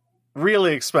out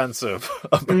really expensive,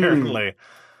 apparently.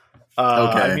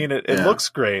 Okay. I mean, it looks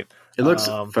great. It looks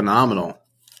phenomenal.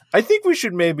 I think we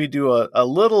should maybe do a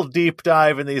little deep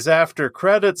dive in these after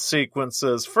credits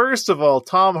sequences. First of all,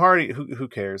 Tom Hardy. Who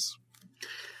cares?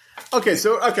 I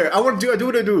want to do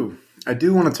what I do. I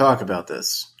do want to talk about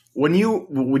this. When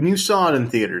you saw it in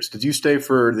theaters, did you stay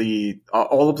for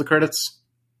all of the credits?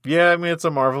 Yeah, I mean, it's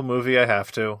a Marvel movie. I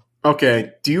have to.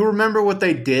 Okay. Do you remember what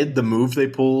they did? The move they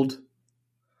pulled?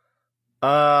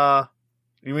 You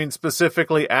mean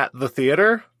specifically at the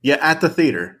theater? Yeah, at the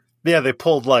theater. Yeah, they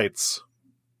pulled lights.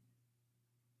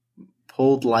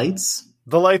 Pulled lights?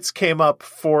 The lights came up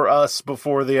for us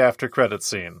before the after credits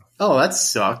scene. Oh, that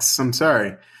sucks. I'm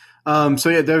sorry.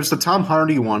 There's the Tom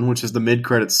Hardy one, which is the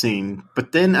mid-credit scene.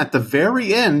 But then at the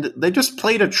very end, they just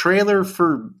played a trailer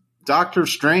for Doctor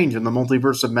Strange and the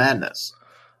Multiverse of Madness.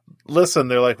 Listen,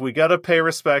 they're like, we gotta pay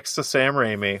respects to Sam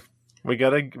Raimi. We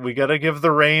gotta give the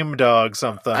Raim dog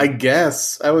something. I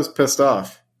guess. I was pissed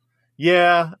off.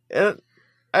 Yeah,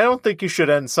 I don't think you should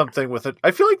end something with it.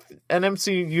 I feel like an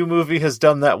MCU movie has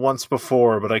done that once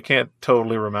before, but I can't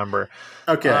totally remember.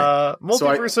 Okay.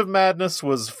 Multiverse of Madness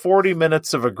was 40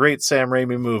 minutes of a great Sam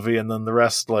Raimi movie, and then the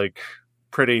rest, like,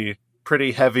 pretty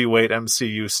heavyweight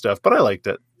MCU stuff, but I liked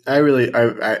it. I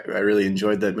really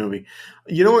enjoyed that movie.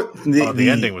 You know what? The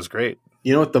ending was great.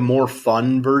 You know what the more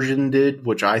fun version did,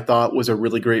 which I thought was a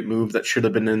really great move that should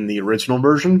have been in the original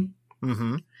version?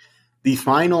 Mm-hmm. The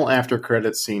final after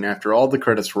credits scene, after all the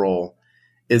credits roll,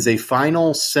 is a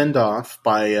final send-off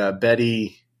by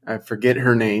Betty, I forget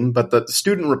her name, but the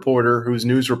student reporter whose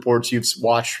news reports you've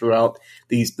watched throughout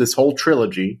this whole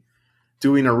trilogy,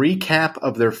 doing a recap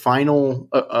of their final,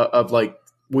 of like,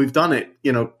 we've done it,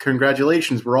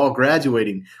 congratulations, we're all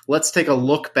graduating. Let's take a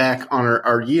look back on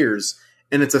our years.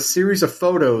 And it's a series of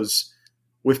photos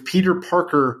with Peter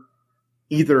Parker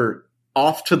either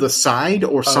off to the side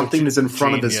or something is in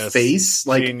front of his face.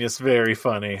 Like, genius, very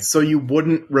funny. So you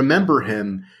wouldn't remember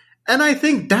him. And I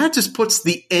think that just puts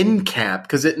the end cap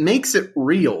because it makes it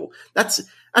real. That's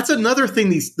another thing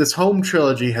this home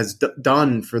trilogy has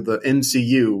done for the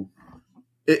MCU.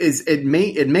 It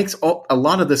makes a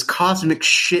lot of this cosmic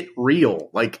shit real.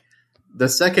 Like the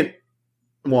second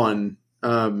one,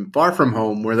 Far From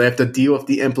Home, where they have to deal with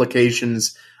the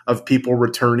implications of people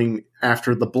returning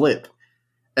after the blip.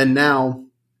 And now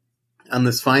on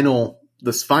this final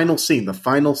scene, the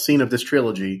final scene of this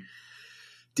trilogy,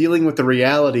 dealing with the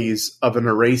realities of an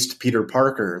erased Peter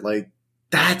Parker. Like,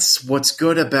 that's what's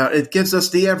good about it. It gives us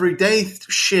the everyday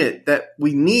shit that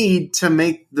we need to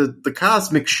make the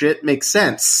cosmic shit make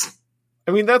sense.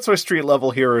 I mean, that's why street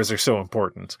level heroes are so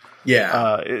important.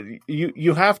 Yeah.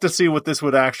 You have to see what this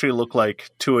would actually look like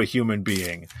to a human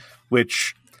being,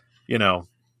 which,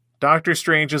 Doctor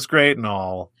Strange is great and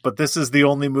all, but this is the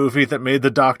only movie that made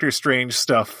the Doctor Strange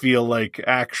stuff feel like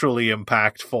actually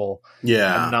impactful.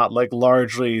 Yeah. And not like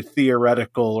largely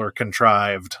theoretical or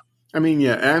contrived. I mean,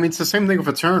 yeah. I mean, it's the same thing with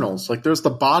Eternals. Like, there's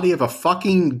the body of a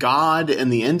fucking god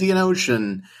in the Indian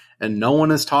Ocean, and no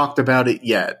one has talked about it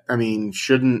yet. I mean,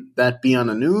 shouldn't that be on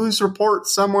a news report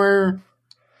somewhere?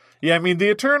 Yeah, I mean, the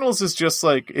Eternals is just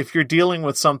like, if you're dealing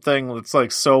with something that's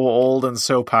like so old and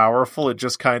so powerful, it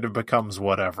just kind of becomes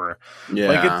whatever.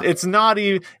 Yeah. Like it's not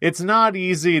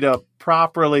easy to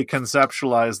properly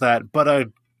conceptualize that, but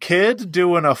a kid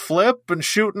doing a flip and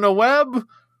shooting a web,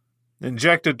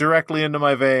 injected directly into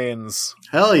my veins.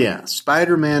 Hell yeah.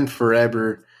 Spider-Man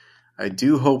forever. I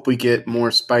do hope we get more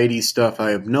Spidey stuff.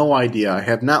 I have no idea. I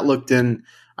have not looked in.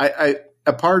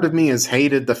 A part of me has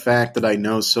hated the fact that I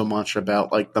know so much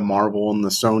about like the Marvel and the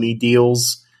Sony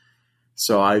deals.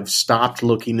 So I've stopped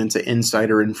looking into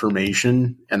insider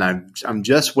information, and I'm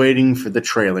just waiting for the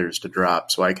trailers to drop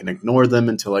so I can ignore them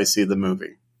until I see the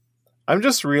movie. I'm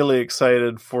just really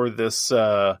excited for this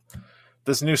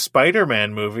this new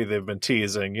Spider-Man movie they've been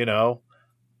teasing,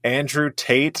 Andrew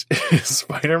Tate is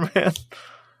Spider-Man.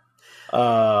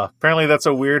 Apparently that's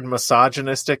a weird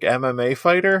misogynistic MMA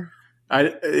fighter.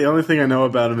 The only thing I know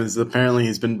about him is apparently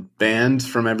he's been banned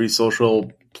from every social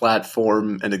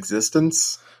platform in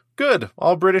existence. Good.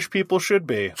 All British people should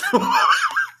be.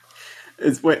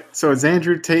 So is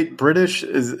Andrew Tate British?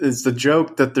 Is the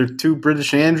joke that they're two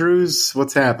British Andrews?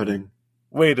 What's happening?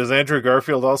 Wait, is Andrew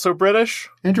Garfield also British?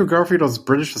 Andrew Garfield is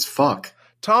British as fuck.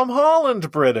 Tom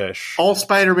Holland British. All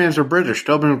Spider-Mans are British.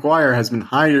 Tobey Maguire has been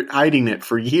hiding it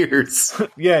for years.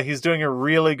 Yeah, he's doing a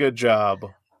really good job.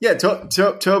 Yeah,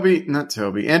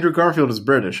 Andrew Garfield is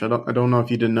British. I don't know if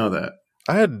you didn't know that.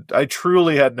 I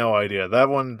truly had no idea. That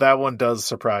one does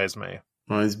surprise me.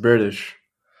 Well, he's British.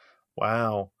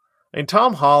 Wow. I mean,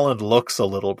 Tom Holland looks a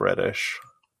little British.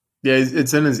 Yeah,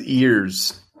 it's in his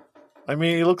ears. I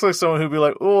mean, he looks like someone who'd be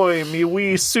like, "Oi, me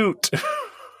wee suit."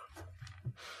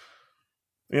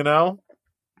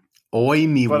 Oi,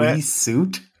 me wee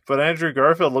suit? But Andrew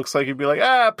Garfield looks like he'd be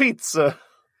like, pizza.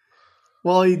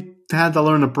 Well, he had to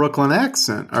learn a Brooklyn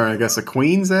accent, or I guess a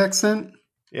Queens accent.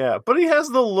 Yeah, but he has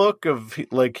the look of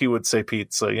like he would say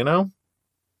pizza,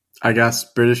 I guess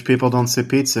British people don't say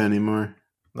pizza anymore.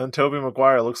 Then Tobey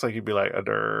Maguire looks like he'd be like,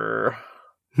 "Adder,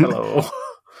 hello."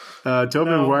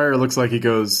 Tobey Maguire looks like he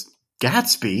goes,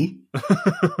 "Gatsby?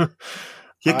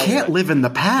 You can't live in the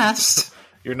past."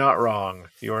 You're not wrong.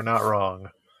 You are not wrong.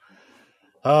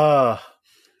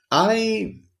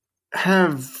 I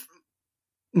have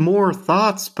more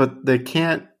thoughts, but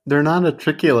they're not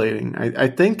articulating. I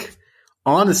think,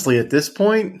 honestly, at this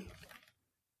point,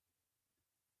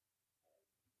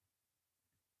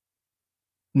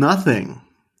 nothing.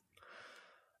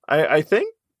 I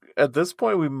think at this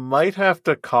point we might have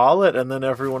to call it, and then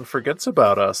everyone forgets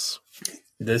about us.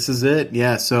 This is it.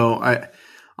 Yeah, so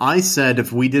I said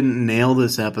if we didn't nail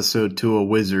this episode to a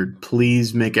wizard,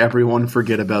 please make everyone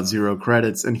forget about Zero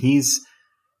Credits. And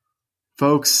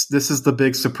folks, this is the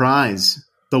big surprise.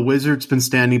 The wizard's been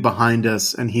standing behind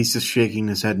us, and he's just shaking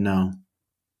his head no.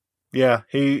 Yeah,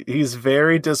 he's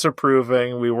very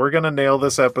disapproving. We were going to nail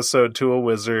this episode to a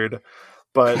wizard,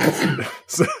 but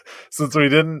since we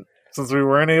didn't Since we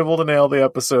weren't able to nail the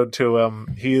episode to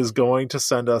him, he is going to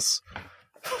send us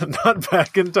not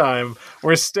back in time.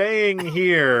 We're staying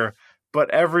here, but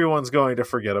everyone's going to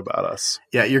forget about us.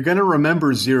 Yeah, you're going to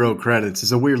remember 0 credits.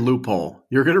 It's a weird loophole.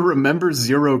 You're going to remember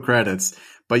 0 credits,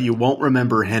 but you won't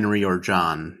remember Henry or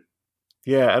John.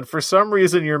 Yeah, and for some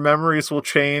reason, your memories will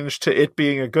change to it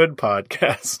being a good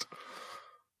podcast.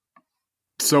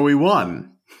 So we won.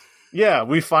 Yeah,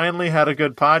 we finally had a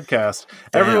good podcast.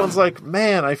 Damn. Everyone's like,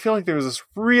 man, I feel like there was this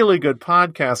really good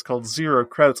podcast called 0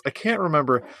 Credits. I can't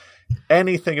remember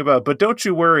anything about it, but don't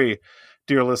you worry,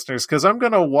 dear listeners, because I'm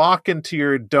going to walk into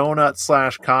your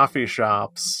donut/coffee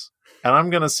shops, and I'm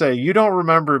going to say, you don't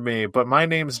remember me, but my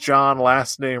name's John,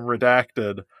 last name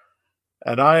redacted,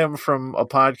 and I am from a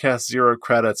podcast 0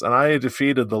 Credits, and I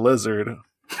defeated the lizard,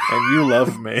 and you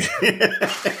love me.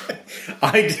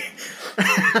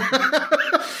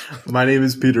 My name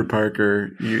is Peter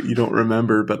Parker. You don't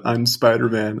remember, but I'm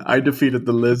Spider-Man. I defeated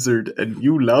the lizard, and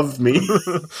you love me.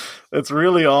 That's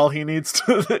really all he needs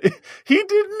to... He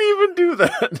didn't even do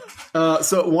that.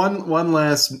 So one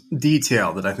last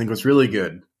detail that I think was really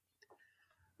good.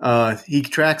 He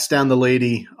tracks down the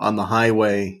lady on the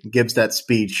highway, gives that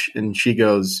speech, and she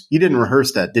goes, "You didn't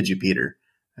rehearse that, did you, Peter?"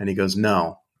 And he goes,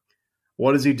 "No."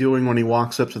 What is he doing when he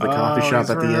walks up to the coffee shop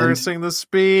at the end? He's rehearsing the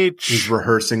speech. He's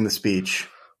rehearsing the speech.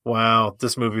 Wow,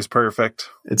 this movie's perfect.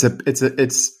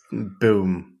 It's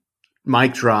boom.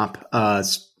 Mic drop.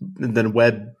 Then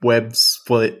web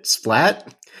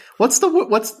splat. What's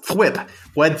thwip?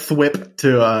 Web thwip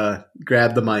to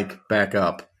grab the mic back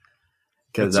up.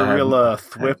 It's a real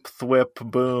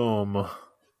thwip boom.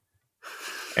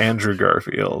 Andrew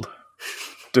Garfield,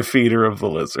 defeater of the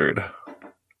lizard.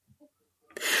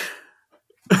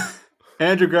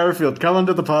 Andrew Garfield, come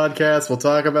onto the podcast. We'll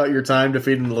talk about your time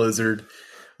defeating the lizard.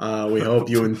 We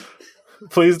hope you...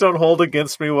 Please don't hold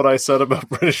against me what I said about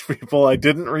British people. I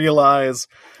didn't realize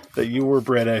that you were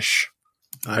British.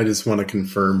 I just want to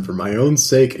confirm for my own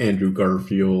sake, Andrew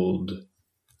Garfield.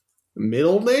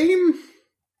 Middle name?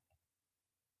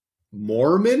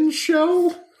 Mormon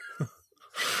Show?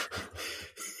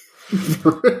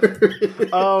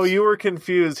 Oh, you were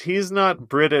confused. He's not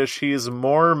British. He's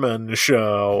Mormon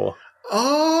Show.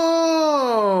 Oh!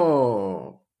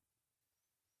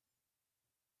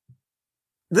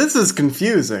 This is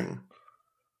confusing.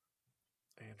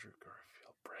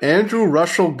 Andrew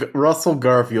Russell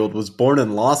Garfield was born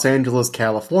in Los Angeles,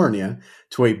 California,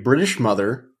 to a British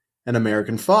mother and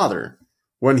American father.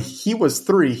 When he was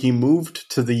 3, he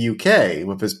moved to the UK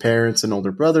with his parents and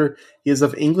older brother. He is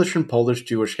of English and Polish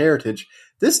Jewish heritage.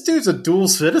 This dude's a dual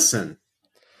citizen.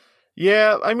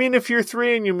 Yeah, I mean, if you're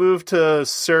 3 and you move to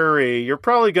Surrey, you're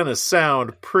probably going to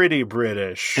sound pretty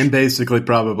British. And basically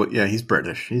probably, yeah, he's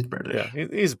British. He's British. Yeah,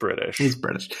 he's British. He's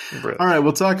British. All right,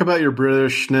 we'll talk about your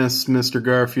Britishness, Mr.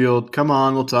 Garfield. Come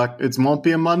on, we'll talk. It won't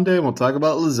be a Monday. We'll talk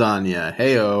about lasagna.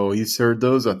 Hey-oh, he's heard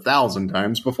those 1,000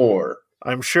 times before.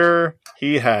 I'm sure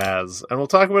he has. And we'll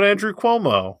talk about Andrew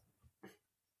Cuomo.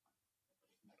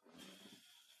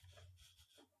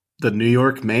 The New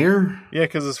York mayor? Yeah,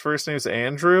 because his first name's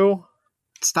Andrew.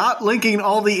 Stop linking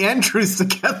all the Andrews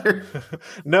together.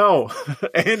 No,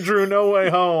 Andrew No Way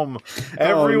Home.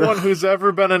 Everyone who's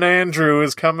ever been an Andrew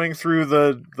is coming through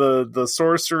the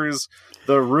sorcerer's,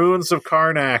 the ruins of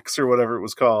Karnax or whatever it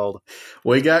was called.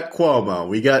 We got Cuomo,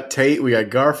 we got Tate, we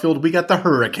got Garfield, we got the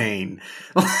Hurricane.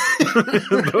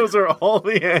 Those are all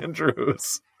the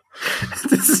Andrews.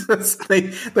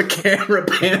 The camera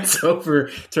pans over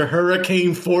to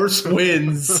Hurricane Force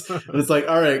Winds, and it's like,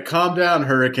 all right, calm down,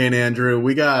 Hurricane Andrew.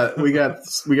 We got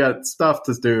stuff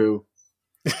to do.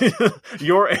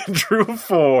 You're Andrew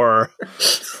 4.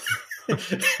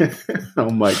 Oh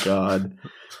my god!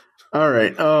 All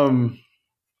right,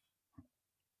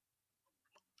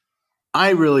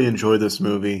 I really enjoy this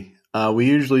movie. We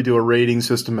usually do a rating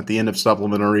system at the end of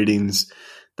supplemental readings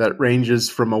that ranges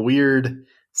from a weird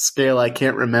scale I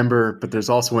can't remember, but there's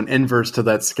also an inverse to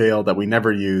that scale that we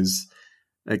never use,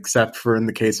 except for in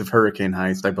the case of Hurricane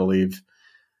Heist, I believe.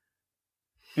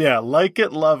 Yeah, like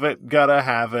it, love it, gotta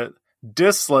have it.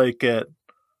 Dislike it,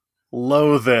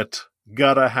 loathe it,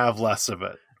 gotta have less of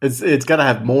it. It's gotta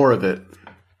have more of it.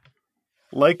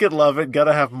 Like it, love it,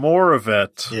 gotta have more of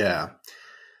it. Yeah.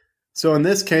 So in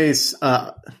this case,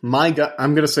 I'm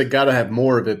gonna say gotta have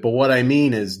more of it, but what I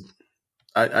mean is,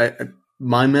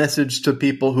 my message to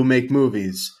people who make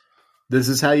movies: this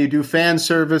is how you do fan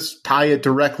service. Tie it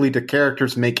directly to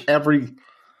characters. Make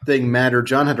everything matter.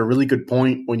 John had a really good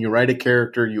point. When you write a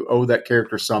character, you owe that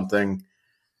character something.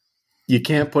 You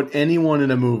can't put anyone in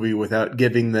a movie without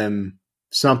giving them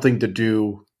something to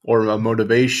do, or a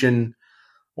motivation,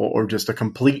 or just a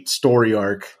complete story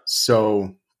arc.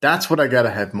 So that's what I got to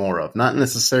have more of. Not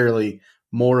necessarily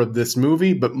more of this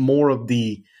movie, but more of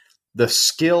the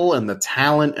skill and the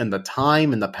talent and the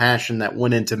time and the passion that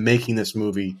went into making this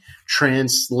movie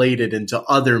translated into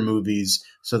other movies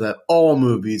so that all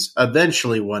movies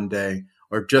eventually one day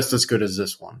are just as good as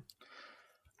this one.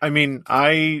 I mean,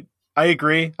 I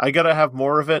agree. I gotta have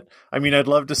more of it. I mean, I'd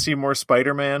love to see more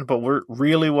Spider-Man, but what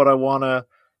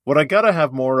I gotta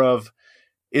have more of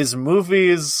is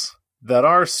movies that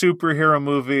are superhero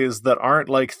movies that aren't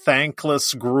like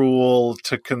thankless gruel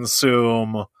to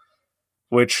consume,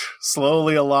 which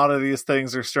slowly a lot of these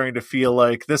things are starting to feel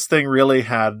like. This thing really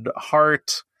had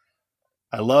heart.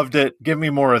 I loved it. Give me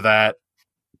more of that.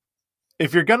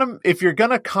 If you're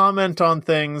gonna comment on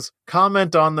things,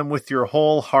 comment on them with your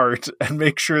whole heart and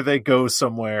make sure they go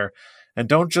somewhere. And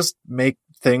don't just make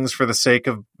things for the sake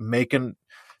of making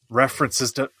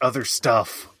references to other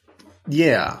stuff.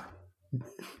 Yeah.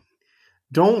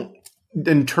 Don't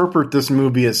interpret this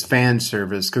movie as fan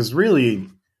service, because really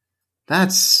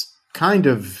that's kind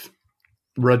of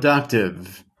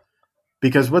reductive.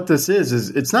 Because what this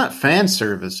is it's not fan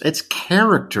service, it's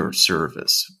character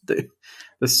service.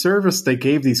 The service they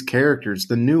gave these characters,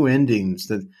 the new endings,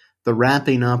 the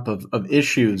wrapping up of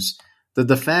issues,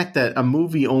 the fact that a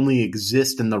movie only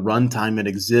exists in the runtime it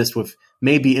exists with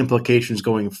maybe implications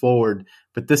going forward,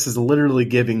 but this is literally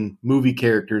giving movie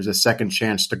characters a second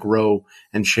chance to grow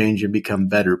and change and become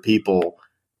better people.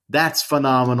 That's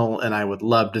phenomenal, and I would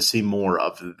love to see more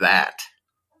of that.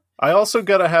 I also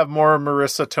gotta have more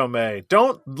Marissa Tomei.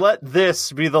 Don't let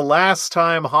this be the last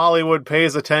time Hollywood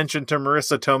pays attention to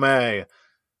Marissa Tomei.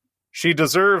 She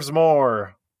deserves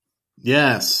more.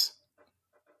 Yes.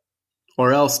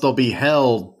 Or else they'll be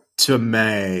held to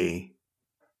May.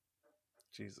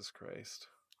 Jesus Christ.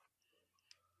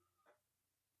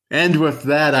 And with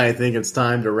that, I think it's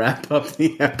time to wrap up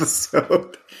the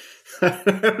episode. I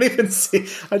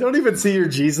don't even see your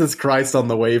Jesus Christ on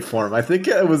the waveform. I think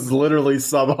it was literally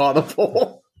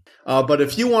subaudible. But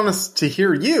if you want us to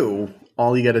hear you,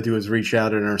 all you got to do is reach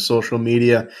out in our social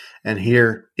media, and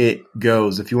here it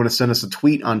goes. If you want to send us a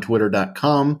tweet on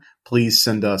twitter.com, please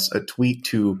send us a tweet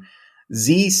to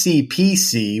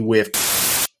ZCPC with...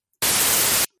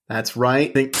 That's right.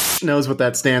 I think knows what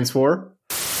that stands for.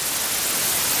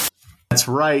 That's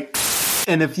right.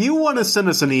 And if you want to send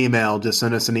us an email, just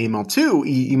send us an email to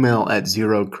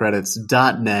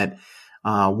email@zerocredits.net.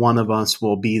 One of us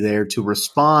will be there to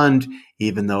respond,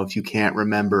 even though if you can't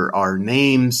remember our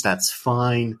names, that's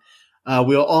fine.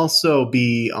 We'll also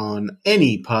be on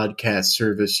any podcast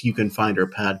service you can find our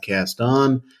podcast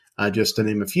on. Just to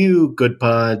name a few: Good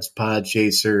Pods,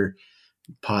 Podchaser,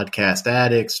 Podcast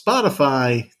Addict,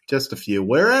 Spotify, just a few.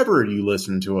 Wherever you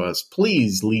listen to us,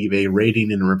 please leave a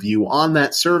rating and review on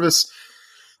that service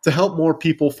to help more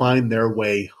people find their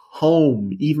way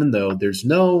home, even though there's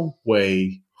no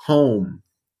way home.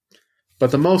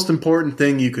 But the most important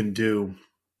thing you can do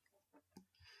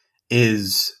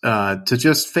is to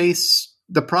just face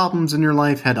the problems in your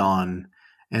life head on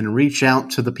and reach out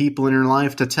to the people in your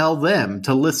life to tell them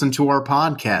to listen to our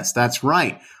podcast. That's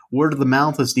right. Word of the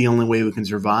mouth is the only way we can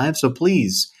survive. So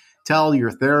please tell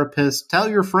your therapist, tell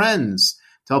your friends,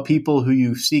 tell people who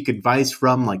you seek advice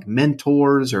from, like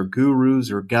mentors or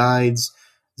gurus or guides.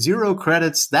 Zero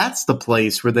Credits, that's the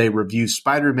place where they review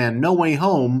Spider-Man No Way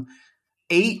Home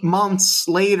 8 months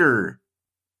later.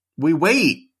 We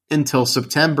wait until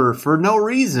September for no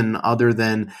reason other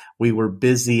than we were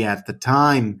busy at the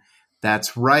time.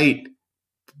 That's right.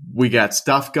 We got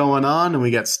stuff going on and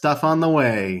we got stuff on the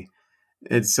way.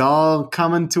 It's all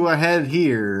coming to a head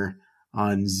here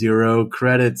on Zero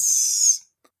Credits.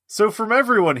 So from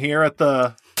everyone here at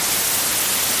the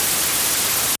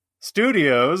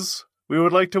studios, we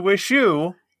would like to wish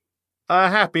you a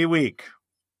happy week.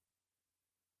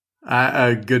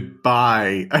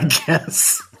 Goodbye, I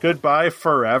guess. Goodbye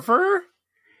forever?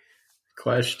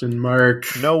 Question mark.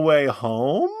 No way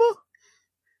home?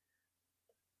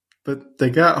 But they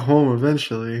got home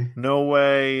eventually. No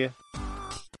way.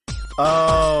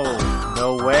 Oh,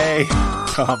 no way.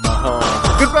 Come home.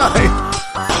 Goodbye.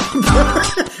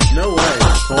 No way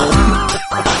home.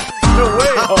 No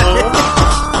way home.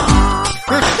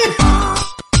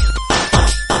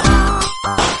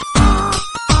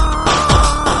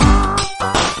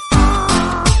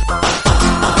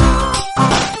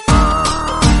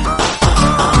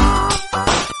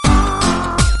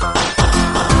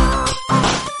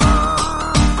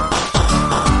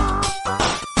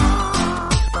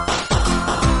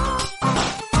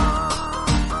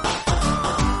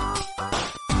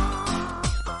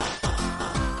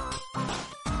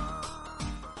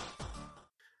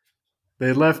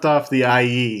 They left off the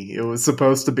IE. It was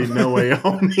supposed to be No Way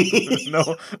Homie.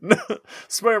 no,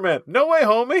 Spider-Man, no way,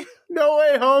 homie. No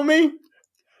way, homie.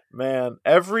 Man,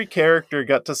 every character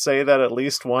got to say that at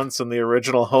least once in the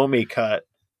original Homie cut.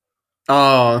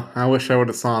 Oh, I wish I would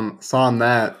have saw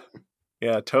that.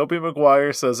 Yeah, Tobey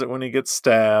Maguire says it when he gets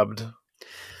stabbed.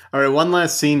 All right, one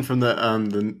last scene from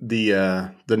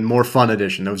the more fun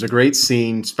edition. There was a great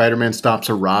scene. Spider-Man stops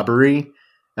a robbery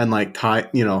and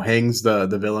hangs the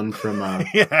villain from.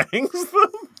 He hangs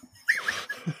them.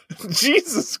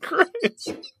 Jesus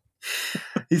Christ!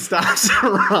 He stops a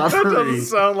robbery. That doesn't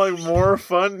sound like more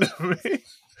fun to me.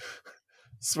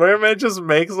 Spider-Man just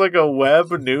makes like a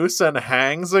web noose and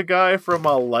hangs a guy from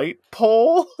a light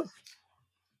pole.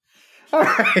 All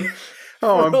right.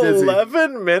 Oh, I'm dizzy.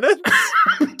 11 minutes?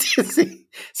 I'm dizzy.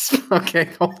 Okay,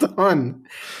 hold on.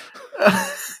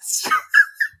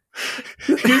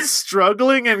 He's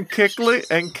struggling and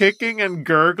kicking and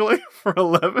gurgling for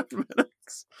 11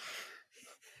 minutes.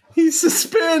 He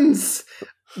suspends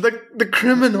the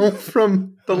criminal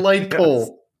from the light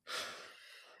pole.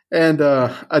 And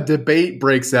a debate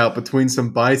breaks out between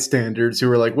some bystanders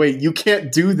who are like, wait, you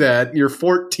can't do that. You're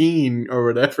 14 or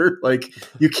whatever. Like,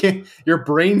 you can't, your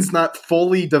brain's not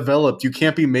fully developed. You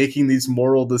can't be making these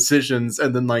moral decisions.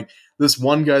 And then, like, this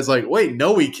one guy's like, wait,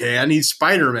 no, he can. He's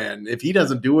Spider-Man. If he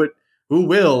doesn't do it, who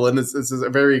will? And this is a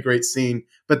very great scene.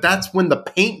 But that's when the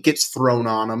paint gets thrown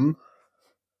on him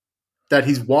that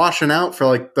he's washing out for,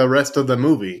 like, the rest of the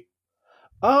movie.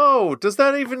 Oh, does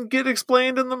that even get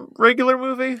explained in the regular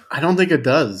movie? I don't think it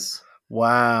does.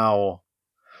 Wow.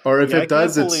 Or if it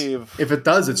does,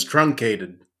 it's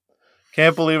truncated.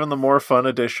 Can't believe in the more fun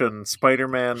edition,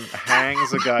 Spider-Man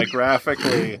hangs a guy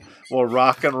graphically while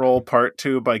Rock and Roll Part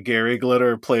 2 by Gary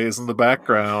Glitter plays in the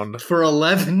background. For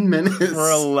 11 minutes.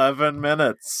 For 11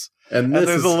 minutes. And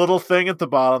there's a little thing at the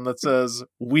bottom that says,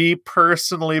 we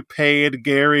personally paid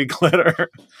Gary Glitter.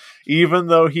 Even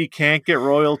though he can't get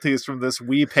royalties from this,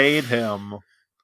 we paid him.